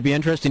 Yeah, it would be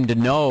interesting to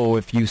know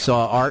if you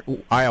saw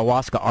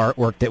ayahuasca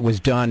artwork that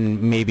was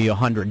done maybe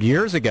 100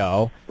 years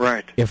ago.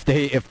 Right. If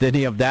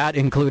any of that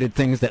included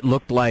things that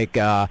looked like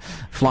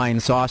flying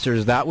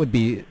saucers, that would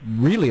be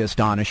really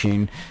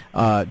astonishing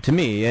to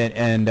me,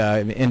 and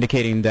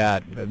indicating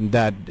that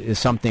that is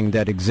something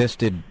that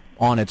existed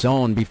on its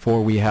own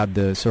before we had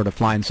the sort of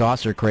flying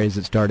saucer craze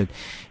that started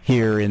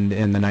here in the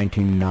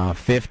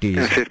 1950s. In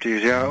the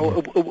 50s, yeah.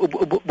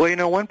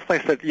 Well, one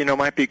place that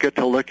might be good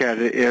to look at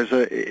is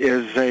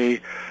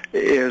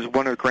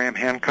one of Graham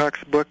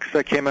Hancock's books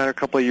that came out a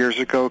couple of years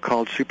ago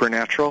called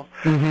Supernatural.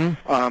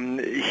 Mm-hmm.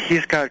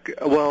 He's got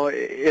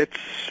it's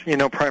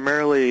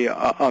primarily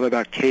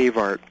about cave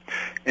art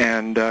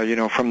and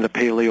from the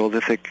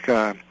Paleolithic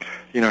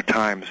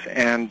times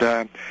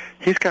and.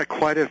 He's got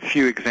quite a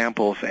few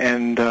examples,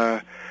 and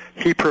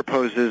he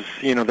proposes,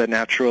 that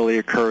naturally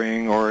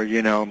occurring or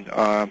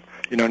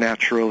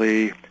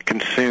naturally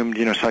consumed,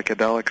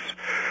 psychedelics,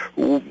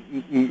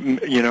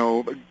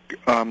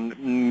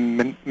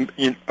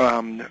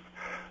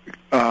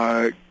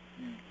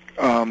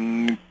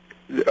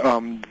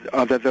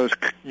 that those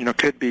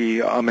could be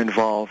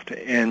involved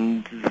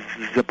in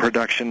the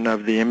production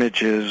of the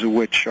images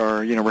which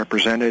are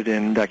represented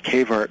in that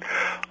cave art,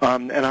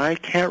 and I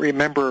can't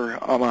remember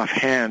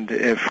offhand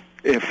if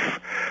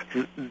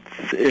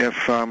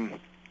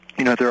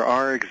there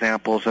are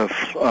examples of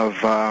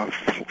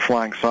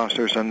flying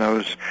saucers and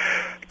those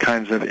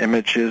kinds of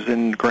images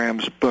in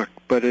Graham's book,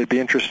 but it'd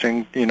be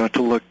interesting,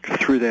 to look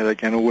through that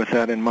again with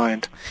that in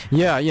mind.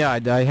 Yeah,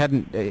 I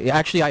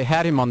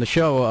had him on the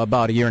show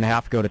about a year and a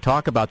half ago to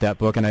talk about that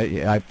book, and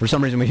I for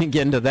some reason we didn't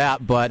get into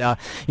that, but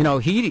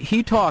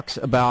he talks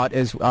about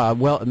as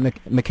well,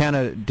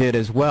 McKenna did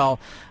as well,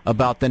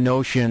 about the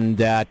notion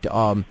that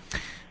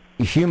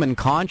human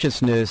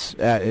consciousness,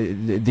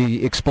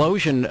 the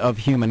explosion of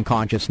human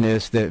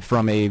consciousness that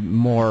from a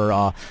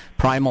more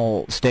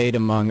primal state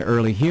among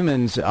early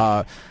humans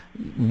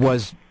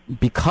was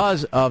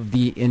because of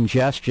the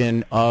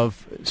ingestion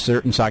of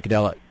certain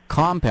psychedelic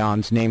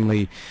compounds,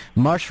 namely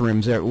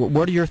mushrooms.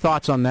 What are your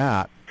thoughts on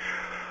that?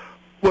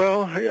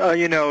 Well,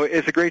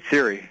 it's a great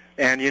theory,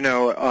 and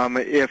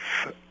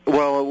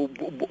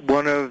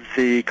one of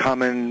the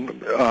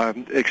common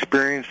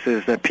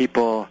experiences that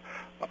people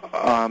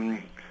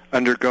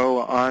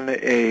undergo on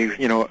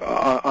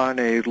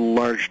a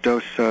large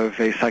dose of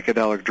a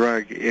psychedelic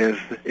drug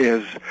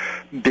is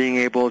being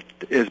able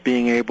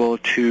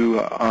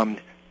to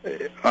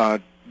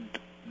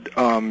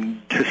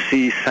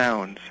see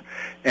sounds,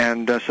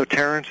 and so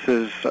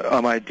Terence's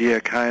idea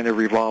kind of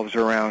revolves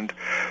around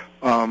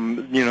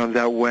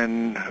that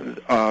when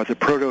the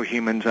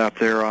proto-humans out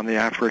there on the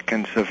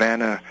African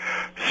savanna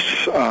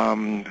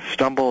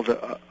stumbled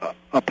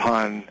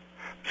upon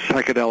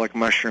psychedelic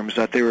mushrooms,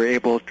 that they were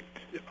able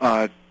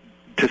to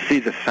see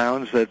the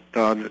sounds that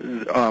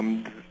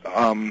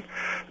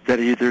that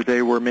either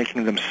they were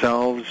making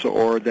themselves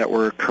or that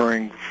were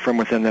occurring from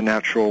within the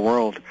natural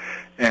world.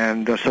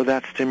 And so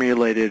that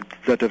stimulated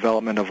the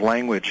development of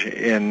language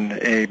in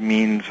a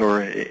means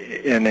or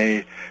in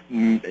a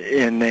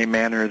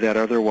manner that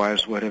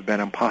otherwise would have been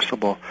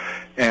impossible.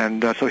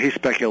 And so he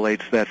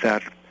speculates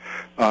that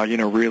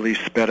really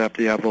sped up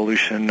the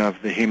evolution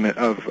of the human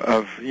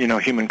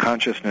human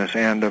consciousness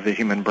and of the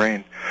human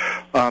brain.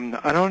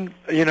 I don't,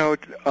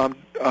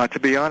 to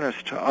be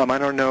honest, I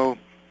don't know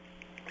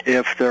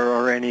if there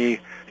are any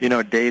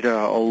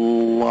data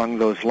along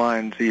those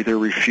lines, either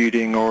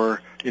refuting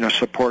or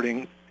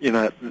supporting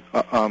that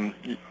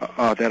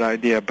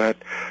idea, but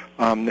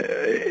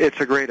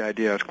it's a great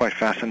idea. It's quite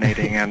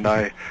fascinating, and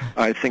I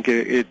think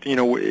it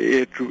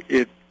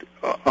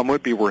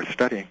would be worth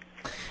studying.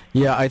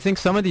 Yeah, I think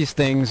some of these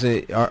things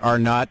are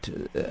not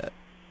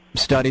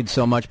studied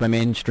so much by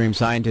mainstream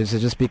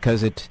scientists, just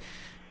because it's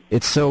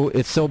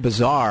so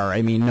bizarre.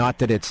 I mean, not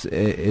that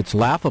it's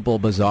laughable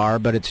bizarre,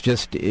 but it's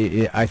just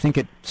I think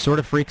it sort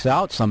of freaks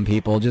out some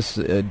people. Just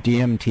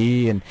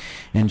DMT and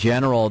in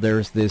general,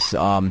 there's this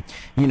when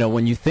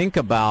you think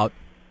about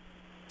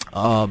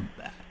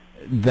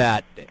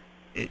that,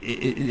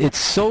 it's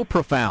so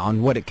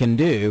profound what it can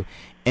do,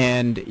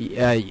 and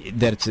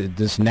that it's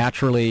this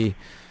naturally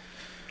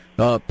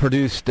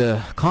produced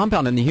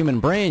compound in the human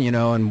brain,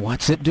 and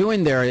what's it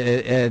doing there?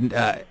 And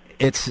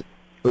it's.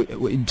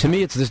 To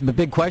me, it's the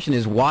big question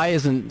is, why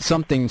isn't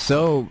something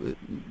so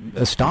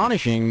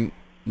astonishing,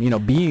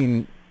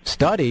 being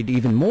studied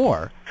even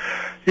more?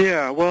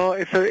 Yeah, well,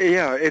 it's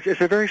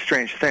a very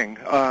strange thing,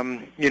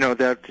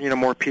 that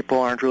more people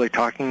aren't really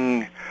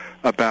talking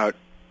about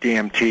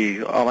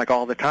DMT like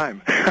all the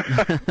time.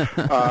 It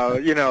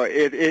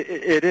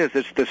is.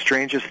 It's the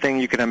strangest thing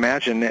you can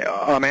imagine.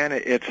 And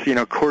it's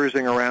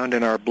coursing around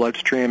in our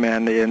bloodstream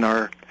and in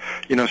our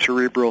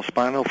cerebral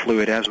spinal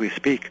fluid as we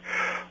speak.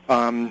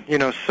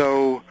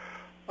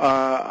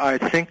 I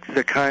think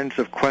the kinds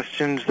of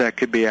questions that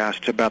could be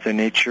asked about the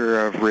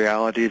nature of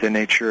reality, the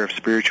nature of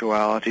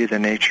spirituality, the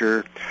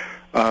nature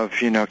of,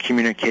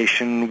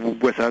 communication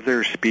with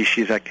other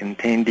species that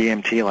contain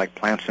DMT, like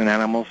plants and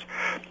animals,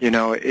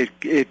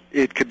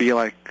 it could be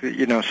like,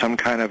 some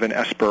kind of an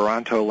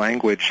Esperanto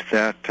language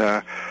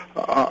that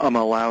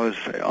allows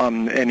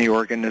any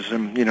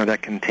organism,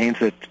 that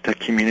contains it to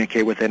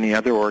communicate with any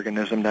other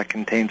organism that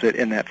contains it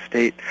in that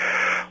state.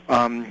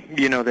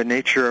 The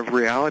nature of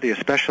reality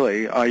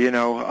especially,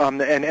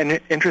 an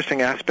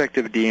interesting aspect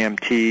of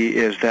DMT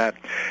is that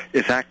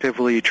it's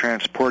actively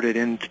transported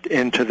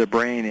into the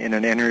brain in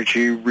an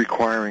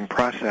energy-requiring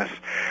process.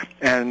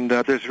 And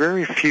there's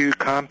very few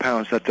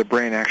compounds that the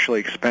brain actually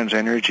expends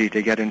energy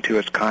to get into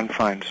its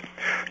confines.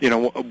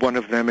 One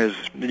of them is,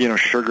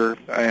 sugar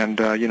and,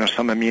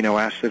 some amino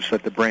acids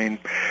that the brain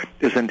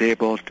isn't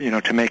able,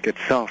 to make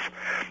itself.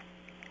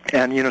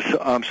 And,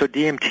 so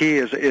DMT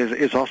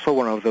is also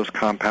one of those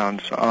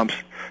compounds.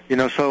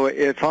 So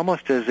it's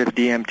almost as if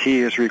DMT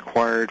is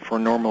required for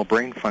normal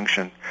brain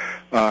function,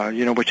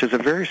 which is a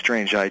very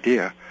strange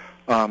idea.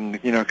 Kind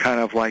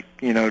of like,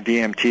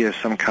 DMT is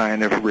some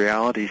kind of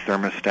reality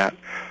thermostat.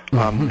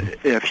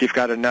 If you've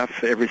got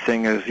enough,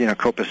 everything is,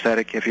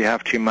 copacetic. If you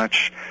have too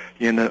much,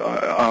 then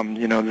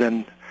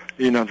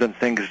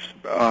things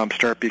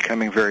start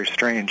becoming very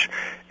strange.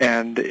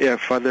 And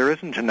if there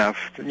isn't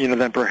enough,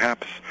 then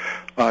perhaps,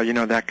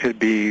 that could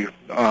be,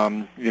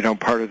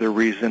 part of the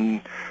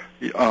reason,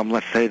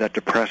 let's say that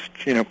depressed,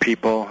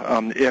 people,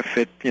 if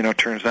it,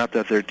 turns out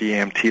that their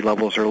DMT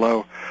levels are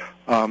low,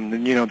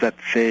 that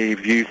they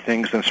view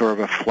things in sort of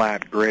a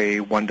flat, gray,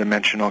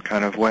 one-dimensional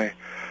kind of way.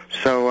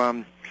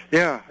 So,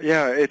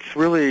 it's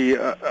really,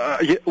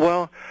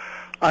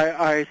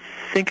 I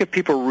think if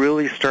people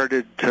really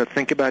started to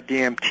think about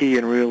DMT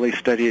and really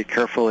study it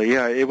carefully,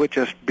 it would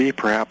just be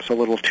perhaps a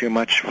little too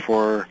much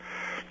for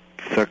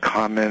the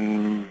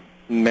common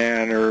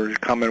man or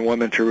common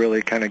woman to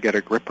really kind of get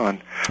a grip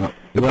on.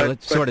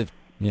 Sort of,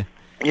 yeah.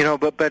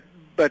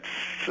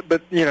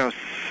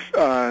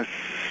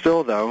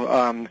 Still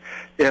though,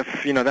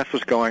 if that's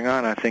what's going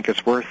on, I think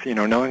it's worth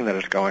knowing that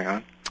it's going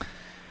on.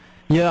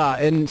 Yeah,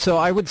 and so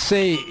I would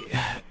say,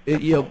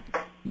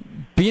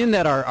 being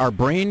that our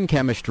brain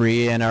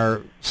chemistry and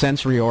our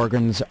sensory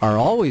organs are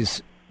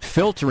always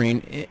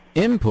filtering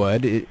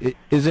input,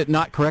 is it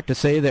not correct to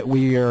say that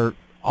we are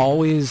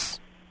always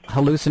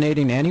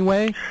hallucinating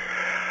anyway?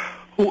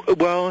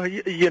 Well,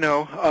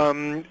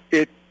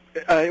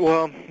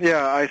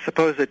 I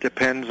suppose it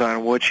depends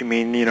on what you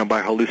mean,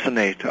 by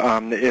hallucinate.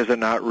 Is it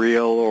not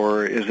real,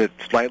 or is it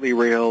slightly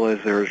real? Is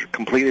it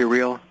completely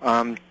real?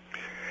 And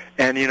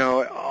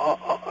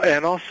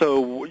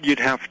also you'd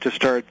have to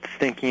start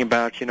thinking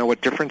about,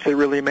 what difference it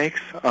really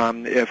makes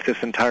if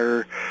this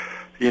entire,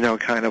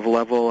 kind of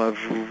level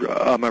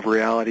of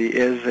reality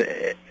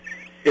is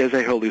is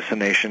a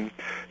hallucination,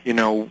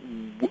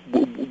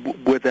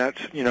 would that,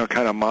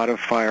 kind of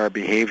modify our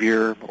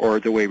behavior or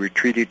the way we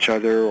treat each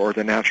other or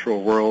the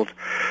natural world,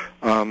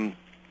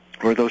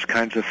 or those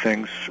kinds of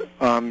things?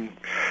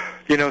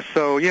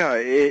 So yeah,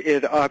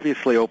 it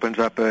obviously opens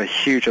up a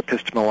huge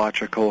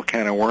epistemological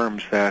can of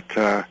worms that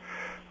I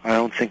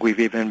don't think we've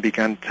even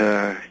begun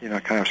to,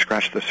 kind of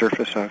scratch the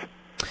surface of.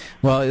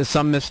 Well, as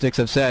some mystics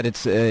have said,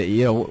 it's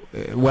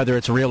whether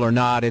it's real or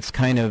not, it's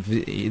kind of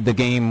the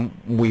game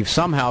we've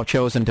somehow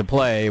chosen to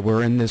play.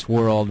 We're in this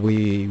world.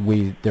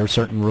 There are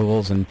certain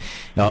rules and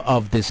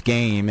of this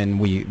game, and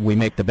we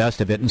make the best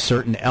of it. And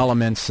certain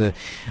elements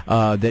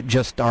that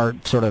just are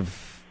sort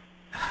of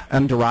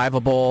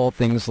underivable,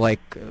 things like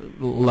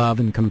love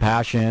and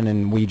compassion,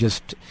 and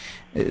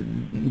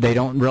they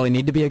don't really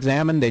need to be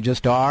examined. They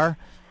just are.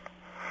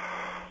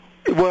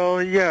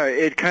 Well, yeah,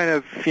 it kind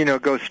of,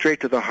 goes straight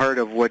to the heart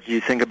of what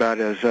you think about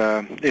as,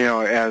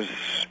 as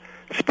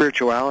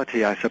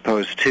spirituality, I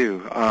suppose,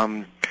 too.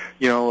 Kind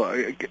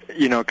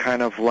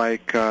of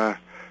like,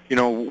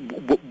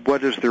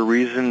 what is the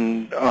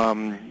reason,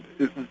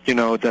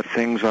 that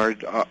things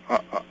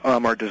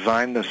are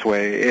designed this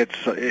way?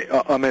 It's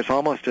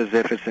almost as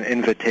if it's an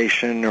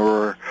invitation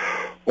or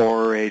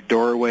a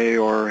doorway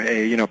or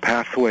a,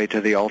 pathway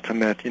to the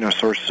ultimate,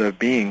 source of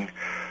being.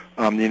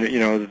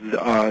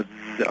 The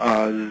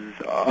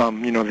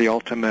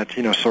ultimate,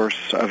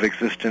 source of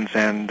existence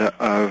and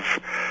of,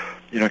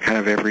 kind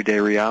of everyday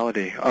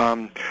reality.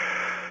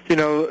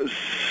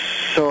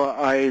 So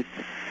I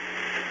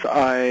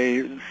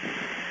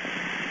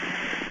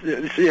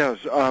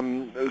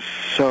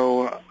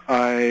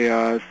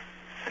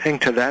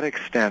think to that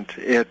extent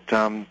it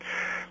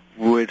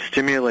would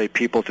stimulate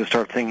people to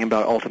start thinking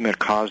about ultimate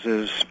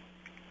causes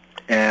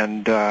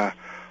and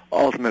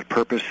ultimate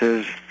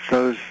purposes,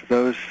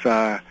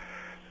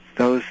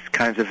 those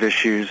kinds of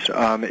issues,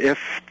 if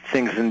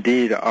things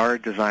indeed are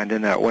designed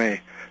in that way.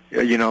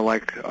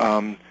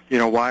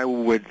 Why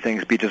would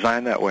things be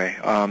designed that way?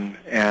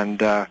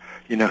 And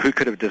who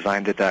could have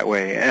designed it that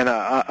way? And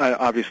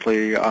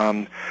obviously,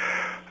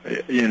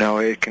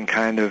 it can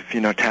kind of,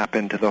 tap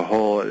into the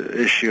whole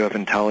issue of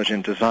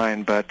intelligent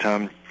design, but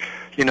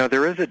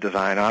there is a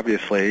design,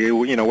 obviously.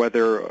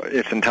 Whether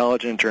it's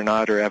intelligent or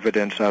not, or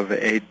evidence of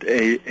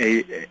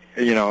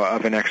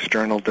of an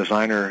external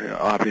designer,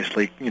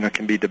 obviously,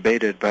 can be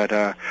debated. But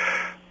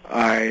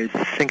I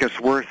think it's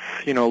worth,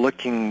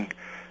 looking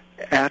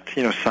at,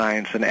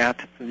 science and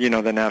at,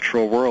 the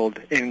natural world,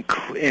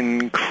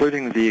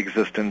 including the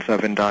existence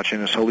of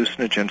endogenous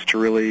hallucinogens, to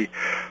really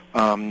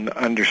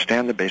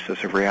understand the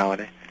basis of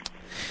reality.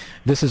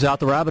 This is Out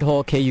the Rabbit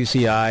Hole,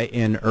 KUCI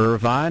in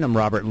Irvine. I'm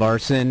Robert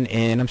Larson,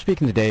 and I'm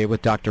speaking today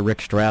with Dr. Rick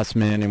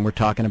Strassman, and we're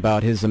talking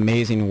about his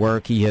amazing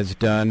work he has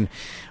done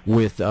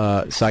with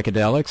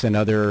psychedelics and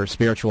other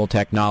spiritual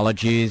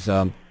technologies,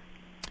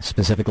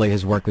 specifically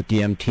his work with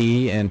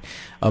DMT, and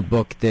a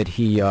book that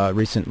he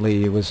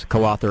recently was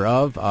co-author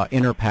of,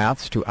 Inner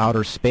Paths to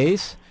Outer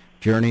Space,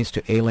 Journeys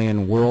to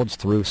Alien Worlds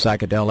Through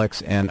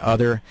Psychedelics and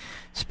Other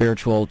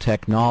Spiritual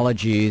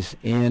Technologies.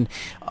 And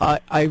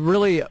I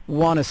really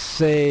want to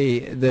say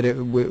that it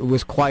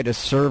was quite a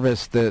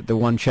service, the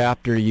one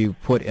chapter you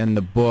put in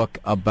the book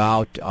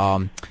about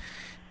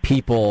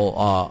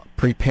people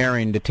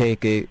preparing to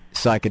take a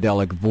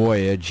psychedelic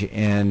voyage.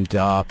 And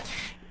before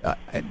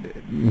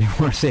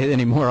I say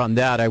any more on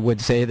that, I would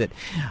say that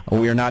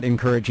we are not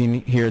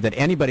encouraging here that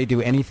anybody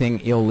do anything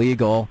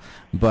illegal,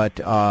 but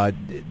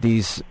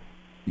these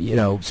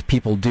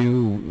people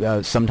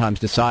do sometimes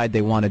decide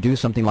they want to do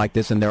something like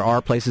this, and there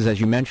are places,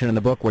 as you mentioned in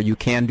the book, where you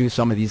can do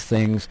some of these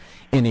things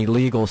in a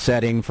legal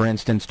setting, for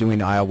instance, doing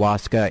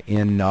ayahuasca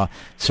in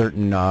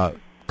certain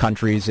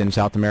countries in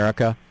South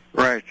America.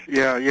 Right,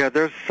 yeah,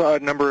 there's a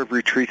number of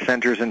retreat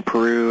centers in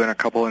Peru and a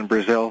couple in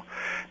Brazil,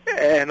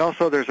 and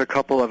also there's a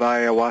couple of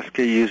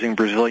ayahuasca-using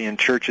Brazilian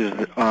churches,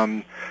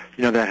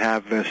 that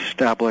have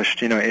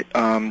established,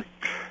 a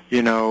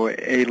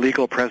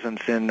legal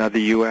presence in the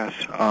U.S.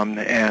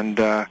 And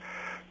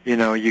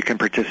you can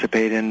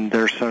participate in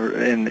their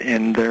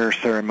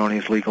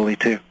ceremonies legally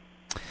too.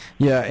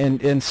 Yeah,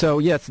 and so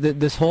yes,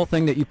 this whole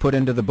thing that you put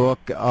into the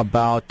book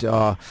about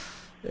how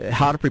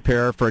to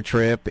prepare for a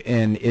trip,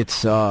 and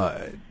it's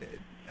I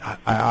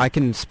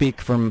can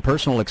speak from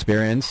personal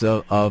experience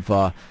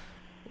of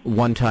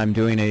one time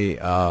doing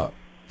a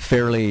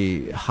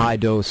fairly high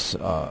dose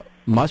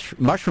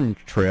mushroom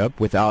trip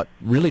without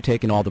really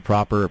taking all the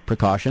proper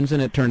precautions,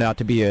 and it turned out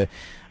to be a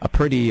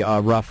pretty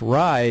rough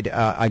ride.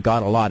 I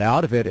got a lot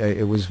out of it.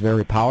 It was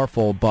very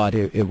powerful, but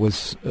it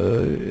was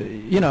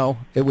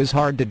it was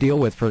hard to deal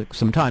with for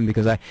some time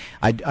because it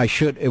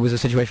was a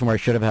situation where I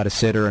should have had a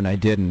sitter and I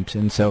didn't,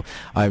 and so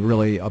I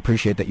really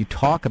appreciate that you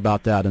talk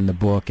about that in the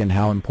book and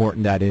how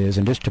important that is,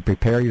 and just to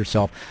prepare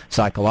yourself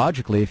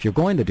psychologically if you're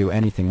going to do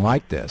anything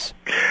like this.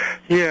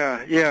 Yeah,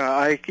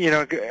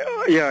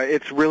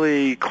 it's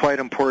really quite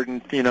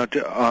important,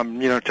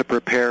 to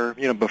prepare,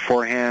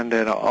 beforehand,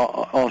 and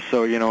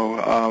also,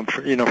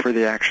 for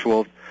the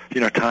actual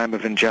time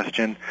of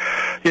ingestion,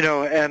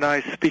 and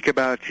I speak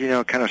about,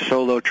 kind of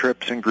solo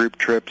trips and group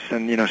trips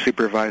and,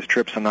 supervised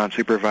trips and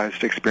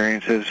non-supervised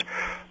experiences,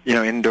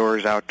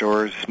 indoors,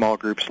 outdoors, small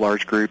groups,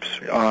 large groups,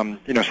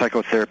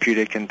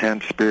 psychotherapeutic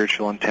intent,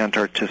 spiritual intent,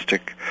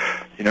 artistic,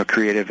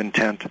 creative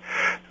intent.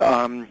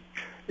 So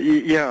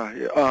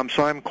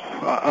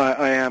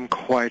I am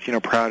quite,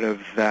 proud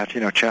of that,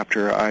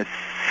 chapter. I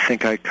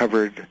think I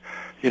covered,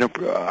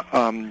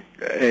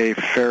 a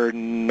fair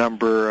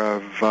number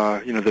of,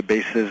 the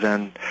bases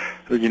and,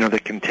 the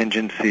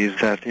contingencies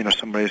that,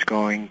 somebody's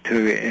going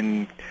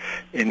to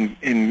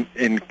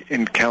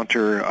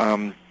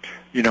encounter,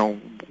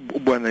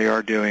 when they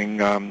are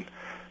doing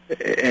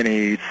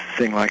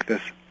anything like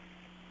this.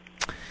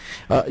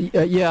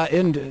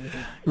 And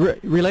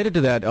related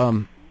to that,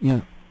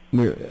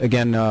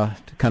 again, to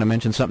kind of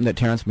mention something that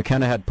Terence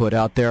McKenna had put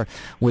out there,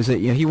 was that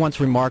he once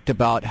remarked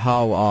about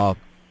how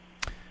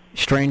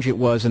strange it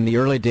was in the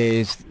early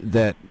days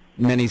that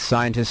many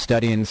scientists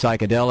studying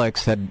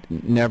psychedelics had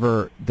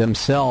never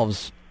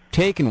themselves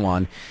taken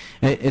one.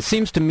 It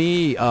seems to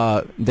me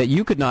that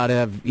you could not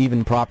have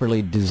even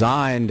properly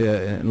designed,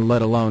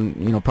 let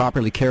alone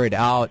properly carried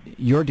out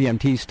your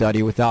DMT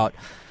study without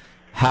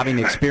having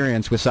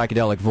experience with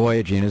psychedelic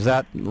voyaging. Is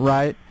that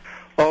right?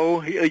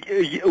 Oh,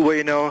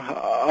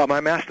 well,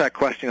 I'm asked that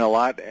question a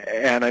lot,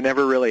 and I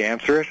never really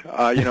answer it.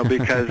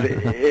 Because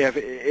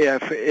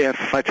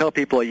if I tell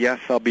people yes,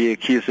 I'll be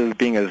accused of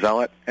being a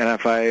zealot, and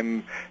if I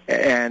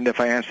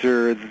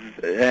answer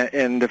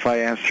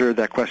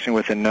that question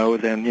with a no,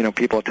 then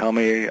people tell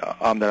me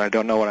that I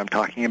don't know what I'm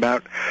talking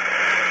about.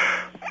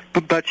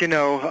 But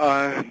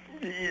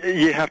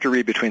you have to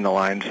read between the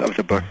lines of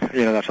the book.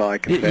 That's all I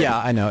can say. Yeah,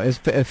 I know. It's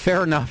a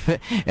fair enough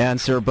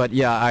answer, but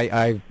yeah,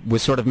 I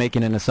was sort of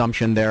making an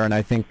assumption there, and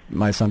I think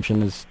my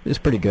assumption is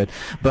pretty good,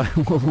 but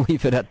we'll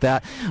leave it at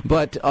that.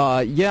 But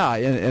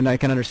and I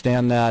can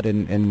understand that,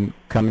 and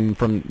coming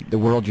from the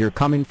world you're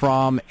coming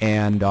from,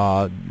 and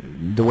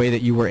the way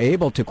that you were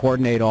able to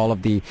coordinate all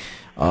of the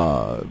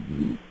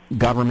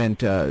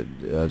government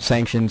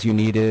sanctions you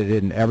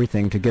needed and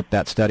everything to get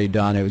that study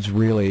done. It was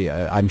really,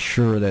 I'm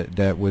sure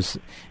that was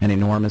an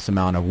enormous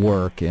amount of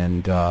work,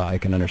 and I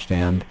can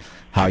understand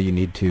how you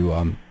need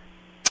to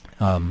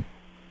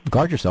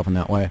guard yourself in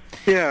that way.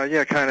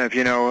 Yeah, kind of.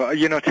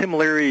 Tim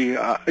Leary,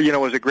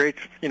 was a great,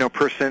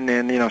 person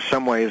in,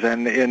 some ways,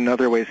 and in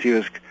other ways he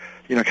was,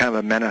 kind of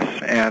a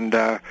menace. And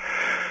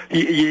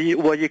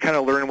you kind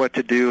of learn what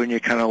to do, and you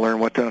kind of learn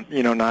what to,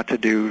 not to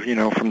do,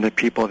 from the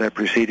people that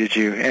preceded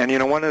you. And,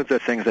 one of the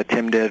things that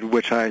Tim did,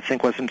 which I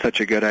think wasn't such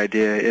a good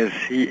idea, is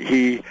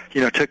he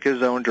took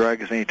his own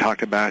drugs and he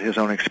talked about his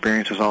own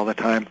experiences all the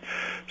time.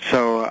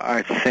 So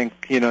I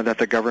think, that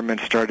the government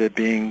started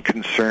being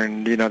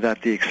concerned,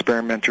 that the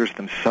experimenters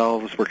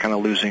themselves were kind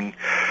of losing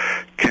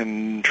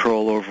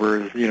control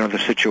over,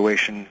 the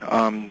situation.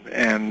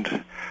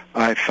 And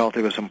I felt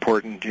it was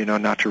important,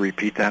 not to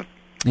repeat that.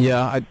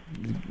 Yeah,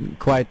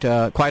 quite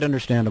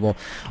understandable.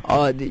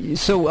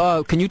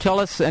 So can you tell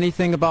us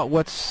anything about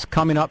what's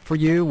coming up for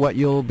you, what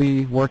you'll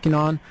be working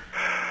on?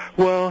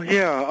 Well,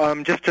 yeah,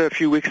 just a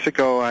few weeks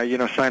ago, I,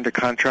 signed a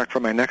contract for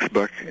my next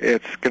book.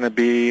 It's going to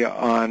be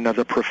on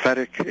the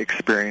prophetic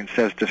experience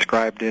as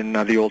described in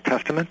the Old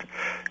Testament.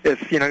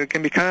 It's, it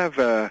can be kind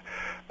of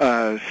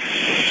a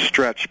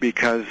stretch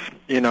because,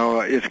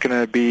 it's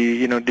going to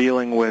be,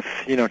 dealing with,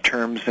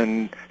 terms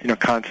and,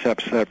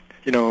 concepts that,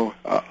 a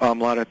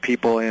lot of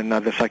people in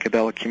the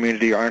psychedelic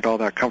community aren't all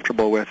that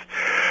comfortable with.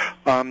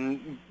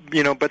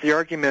 But the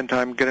argument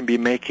I'm going to be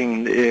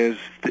making is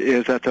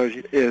that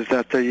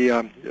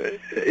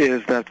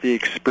the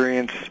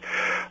experience,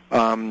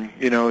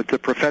 the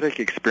prophetic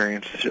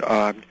experience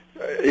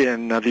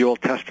in the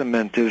Old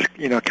Testament is,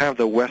 kind of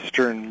the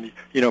Western,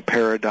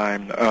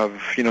 paradigm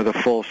of, the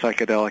full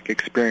psychedelic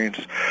experience.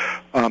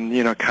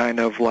 Kind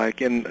of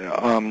like an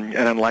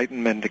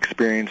enlightenment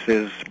experience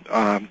is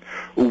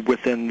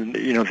within,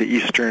 the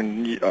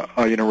Eastern,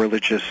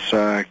 religious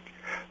the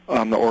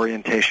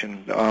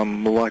orientation,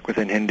 like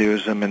within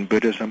Hinduism and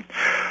Buddhism.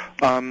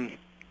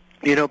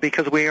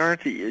 Because we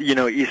aren't,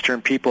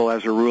 Eastern people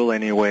as a rule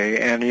anyway,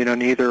 and,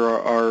 neither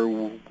are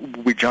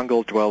we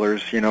jungle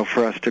dwellers,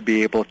 for us to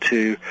be able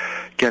to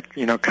get,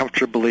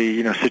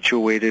 comfortably,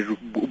 situated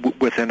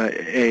within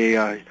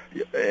a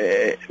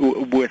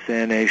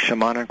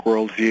shamanic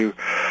worldview.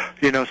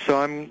 So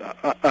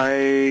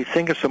I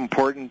think it's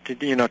important, to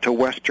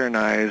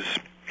Westernize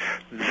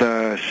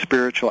the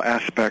spiritual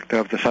aspect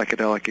of the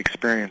psychedelic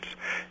experience.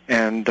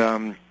 And,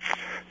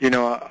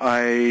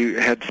 I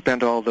had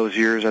spent all those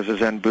years as a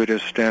Zen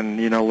Buddhist and,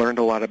 learned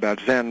a lot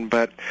about Zen,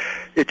 but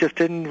it just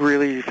didn't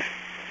really,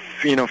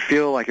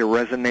 feel like it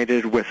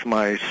resonated with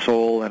my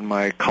soul and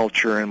my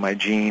culture and my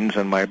genes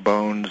and my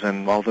bones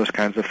and all those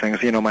kinds of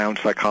things, my own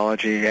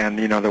psychology and,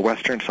 the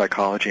Western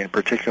psychology in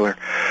particular.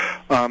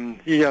 So I'm,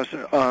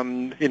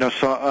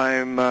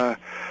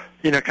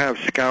 kind of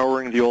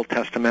scouring the Old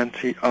Testament.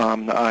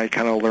 I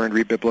kind of learned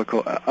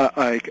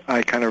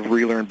I kind of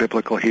relearned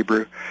biblical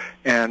Hebrew,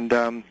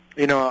 and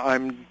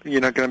I'm,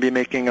 going to be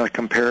making a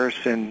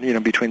comparison,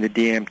 between the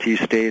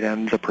DMT state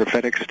and the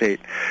prophetic state,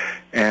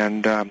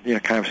 and,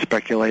 kind of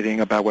speculating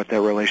about what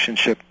that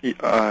relationship,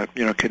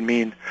 could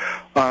mean.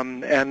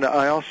 And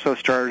I also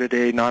started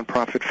a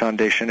nonprofit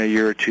foundation a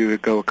year or two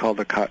ago called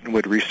the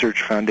Cottonwood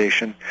Research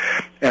Foundation,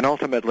 and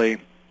ultimately,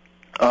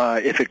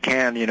 if it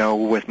can,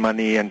 with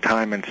money and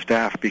time and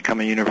staff, become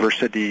a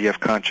university of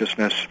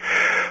consciousness,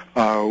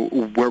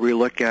 where we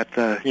look at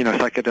the,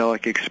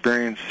 psychedelic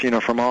experience,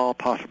 from all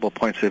possible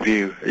points of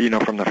view,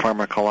 from the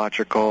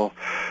pharmacological,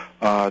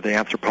 the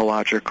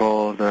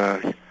anthropological,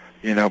 the,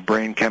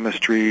 brain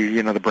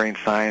chemistry, the brain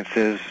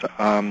sciences,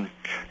 the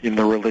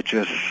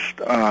religious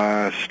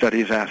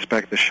studies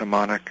aspect, the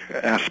shamanic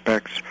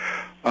aspects,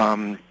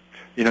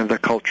 the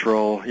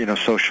cultural,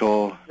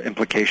 social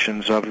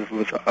implications of the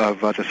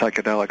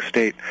psychedelic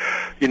state.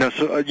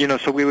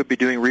 So we would be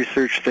doing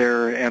research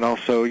there, and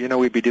also,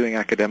 we'd be doing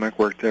academic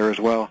work there as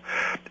well.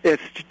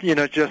 It's,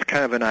 just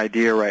kind of an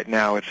idea right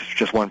now. It's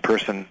just one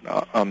person,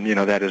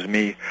 that is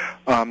me.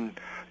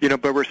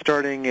 But we're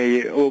starting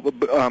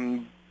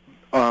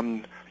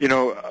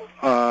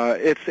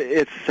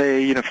it's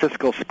a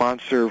fiscal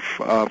sponsor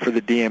for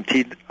the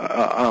DMT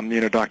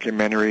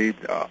documentary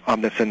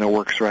that's in the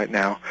works right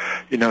now.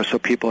 So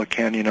people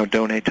can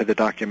donate to the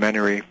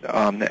documentary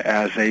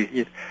as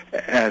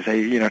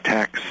a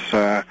tax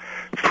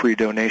free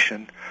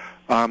donation.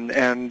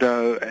 And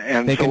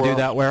they can do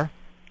that where?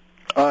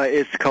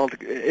 It's called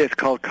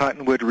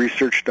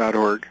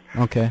cottonwoodresearch.org.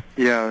 Okay.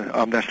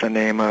 Yeah, that's the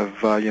name of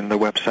the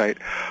website.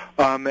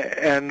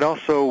 And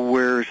also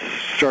we're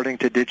starting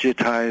to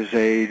digitize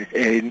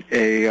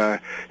a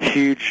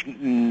huge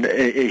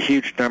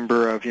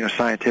number of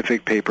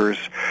scientific papers.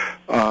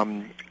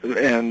 So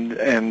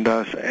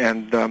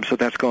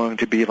that's going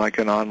to be like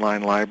an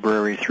online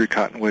library through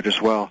Cottonwood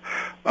as well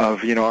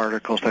of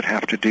articles that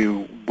have to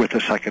do with the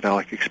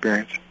psychedelic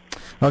experience.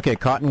 Okay,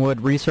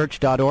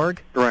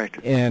 cottonwoodresearch.org? Right.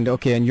 And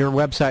your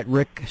website,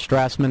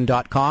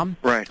 rickstrassman.com?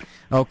 Right.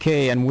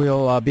 Okay, and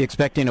we'll be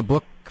expecting a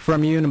book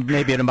from you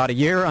maybe in about a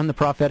year on the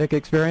prophetic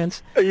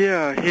experience?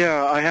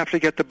 Yeah. I have to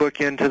get the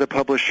book into the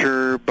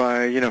publisher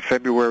by,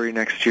 February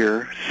next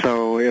year,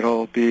 so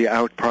it'll be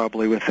out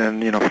probably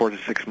within, 4 to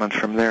 6 months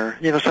from there.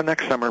 So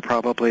next summer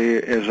probably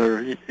is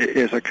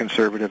a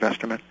conservative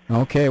estimate.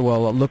 Okay,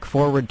 well, I look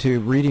forward to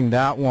reading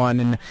that one,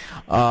 and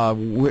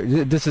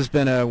this has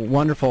been a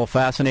wonderful,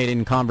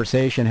 fascinating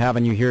conversation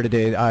having you here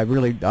today. I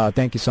really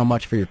thank you so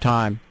much for your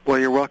time. Well,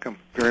 you're welcome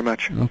very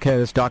much. Okay,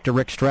 this is Dr.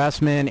 Rick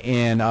Strassman,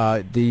 and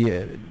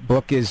the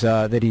book is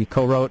that he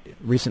co-wrote,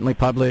 recently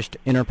published,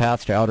 Inner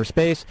Paths to Outer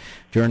Space,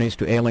 Journeys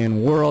to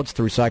Alien Worlds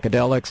Through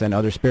Psychedelics and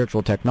Other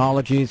Spiritual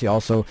Technologies. He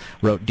also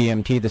wrote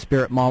DMT, the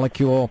Spirit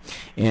Molecule,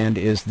 and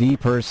is the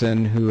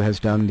person who has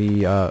done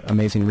the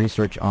amazing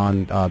research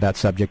on that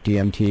subject,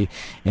 DMT.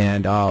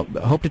 And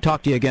hope to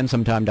talk to you again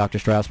sometime, Dr.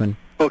 Strassman.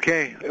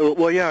 Okay.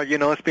 Well, yeah,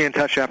 let's be in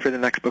touch after the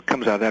next book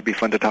comes out. That'd be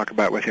fun to talk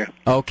about with you.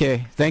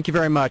 Okay. Thank you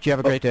very much. You have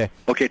a great day.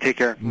 Okay, take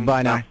care.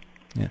 Bye now. Bye.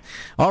 Yeah.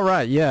 All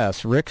right,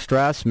 yes, Rick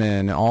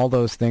Strassman, all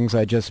those things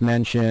I just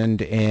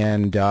mentioned,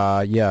 and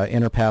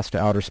Inner Paths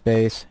to Outer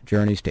Space,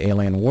 Journeys to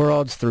Alien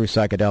Worlds Through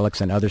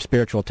Psychedelics and Other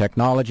Spiritual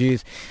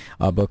Technologies,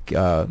 a book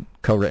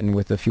co-written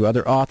with a few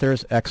other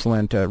authors.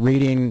 Excellent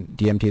reading,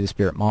 DMT, the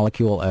Spirit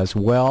Molecule as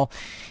well.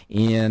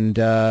 And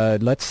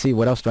let's see,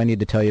 what else do I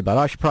need to tell you about?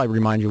 I should probably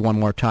remind you one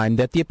more time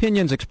that the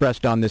opinions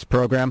expressed on this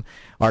program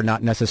are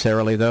not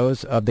necessarily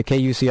those of the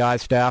KUCI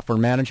staff or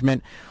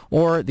management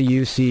or the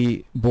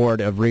UC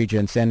Board of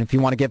Regents. And if you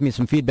want to give me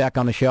some feedback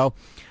on the show,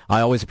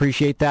 I always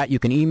appreciate that. You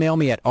can email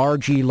me at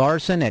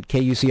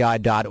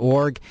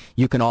rglarson@kuci.org.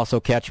 You can also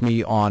catch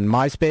me on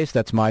MySpace.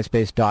 That's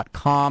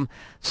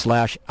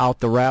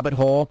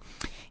myspace.com/outtherrabbithole.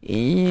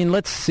 And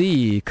let's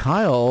see,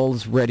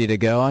 Kyle's ready to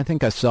go. I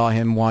think I saw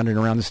him wandering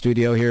around the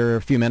studio here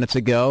a few minutes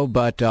ago,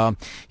 but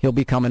he'll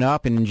be coming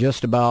up in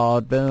just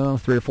about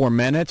 3 or 4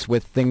 minutes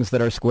with Things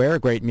That Are Square.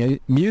 Great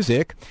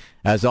music,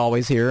 as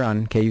always, here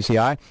on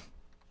KUCI.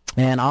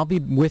 And I'll be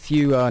with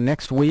you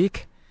next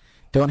week.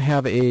 Don't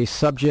have a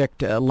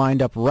subject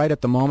lined up right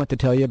at the moment to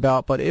tell you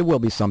about, but it will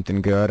be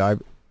something good.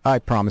 I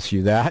promise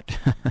you that.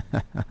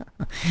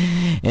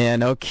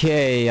 And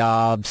okay,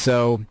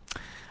 so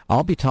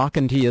I'll be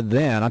talking to you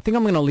then. I think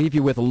I'm going to leave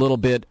you with a little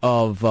bit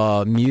of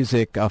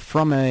music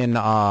from an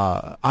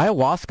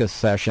ayahuasca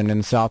session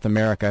in South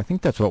America. I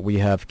think that's what we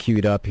have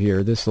queued up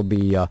here. This will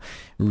be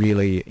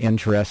really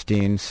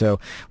interesting. So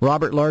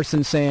Robert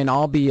Larson saying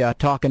I'll be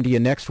talking to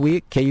you next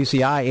week.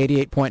 KUCI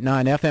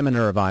 88.9 FM in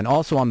Irvine.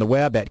 Also on the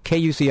web at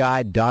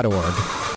kuci.org.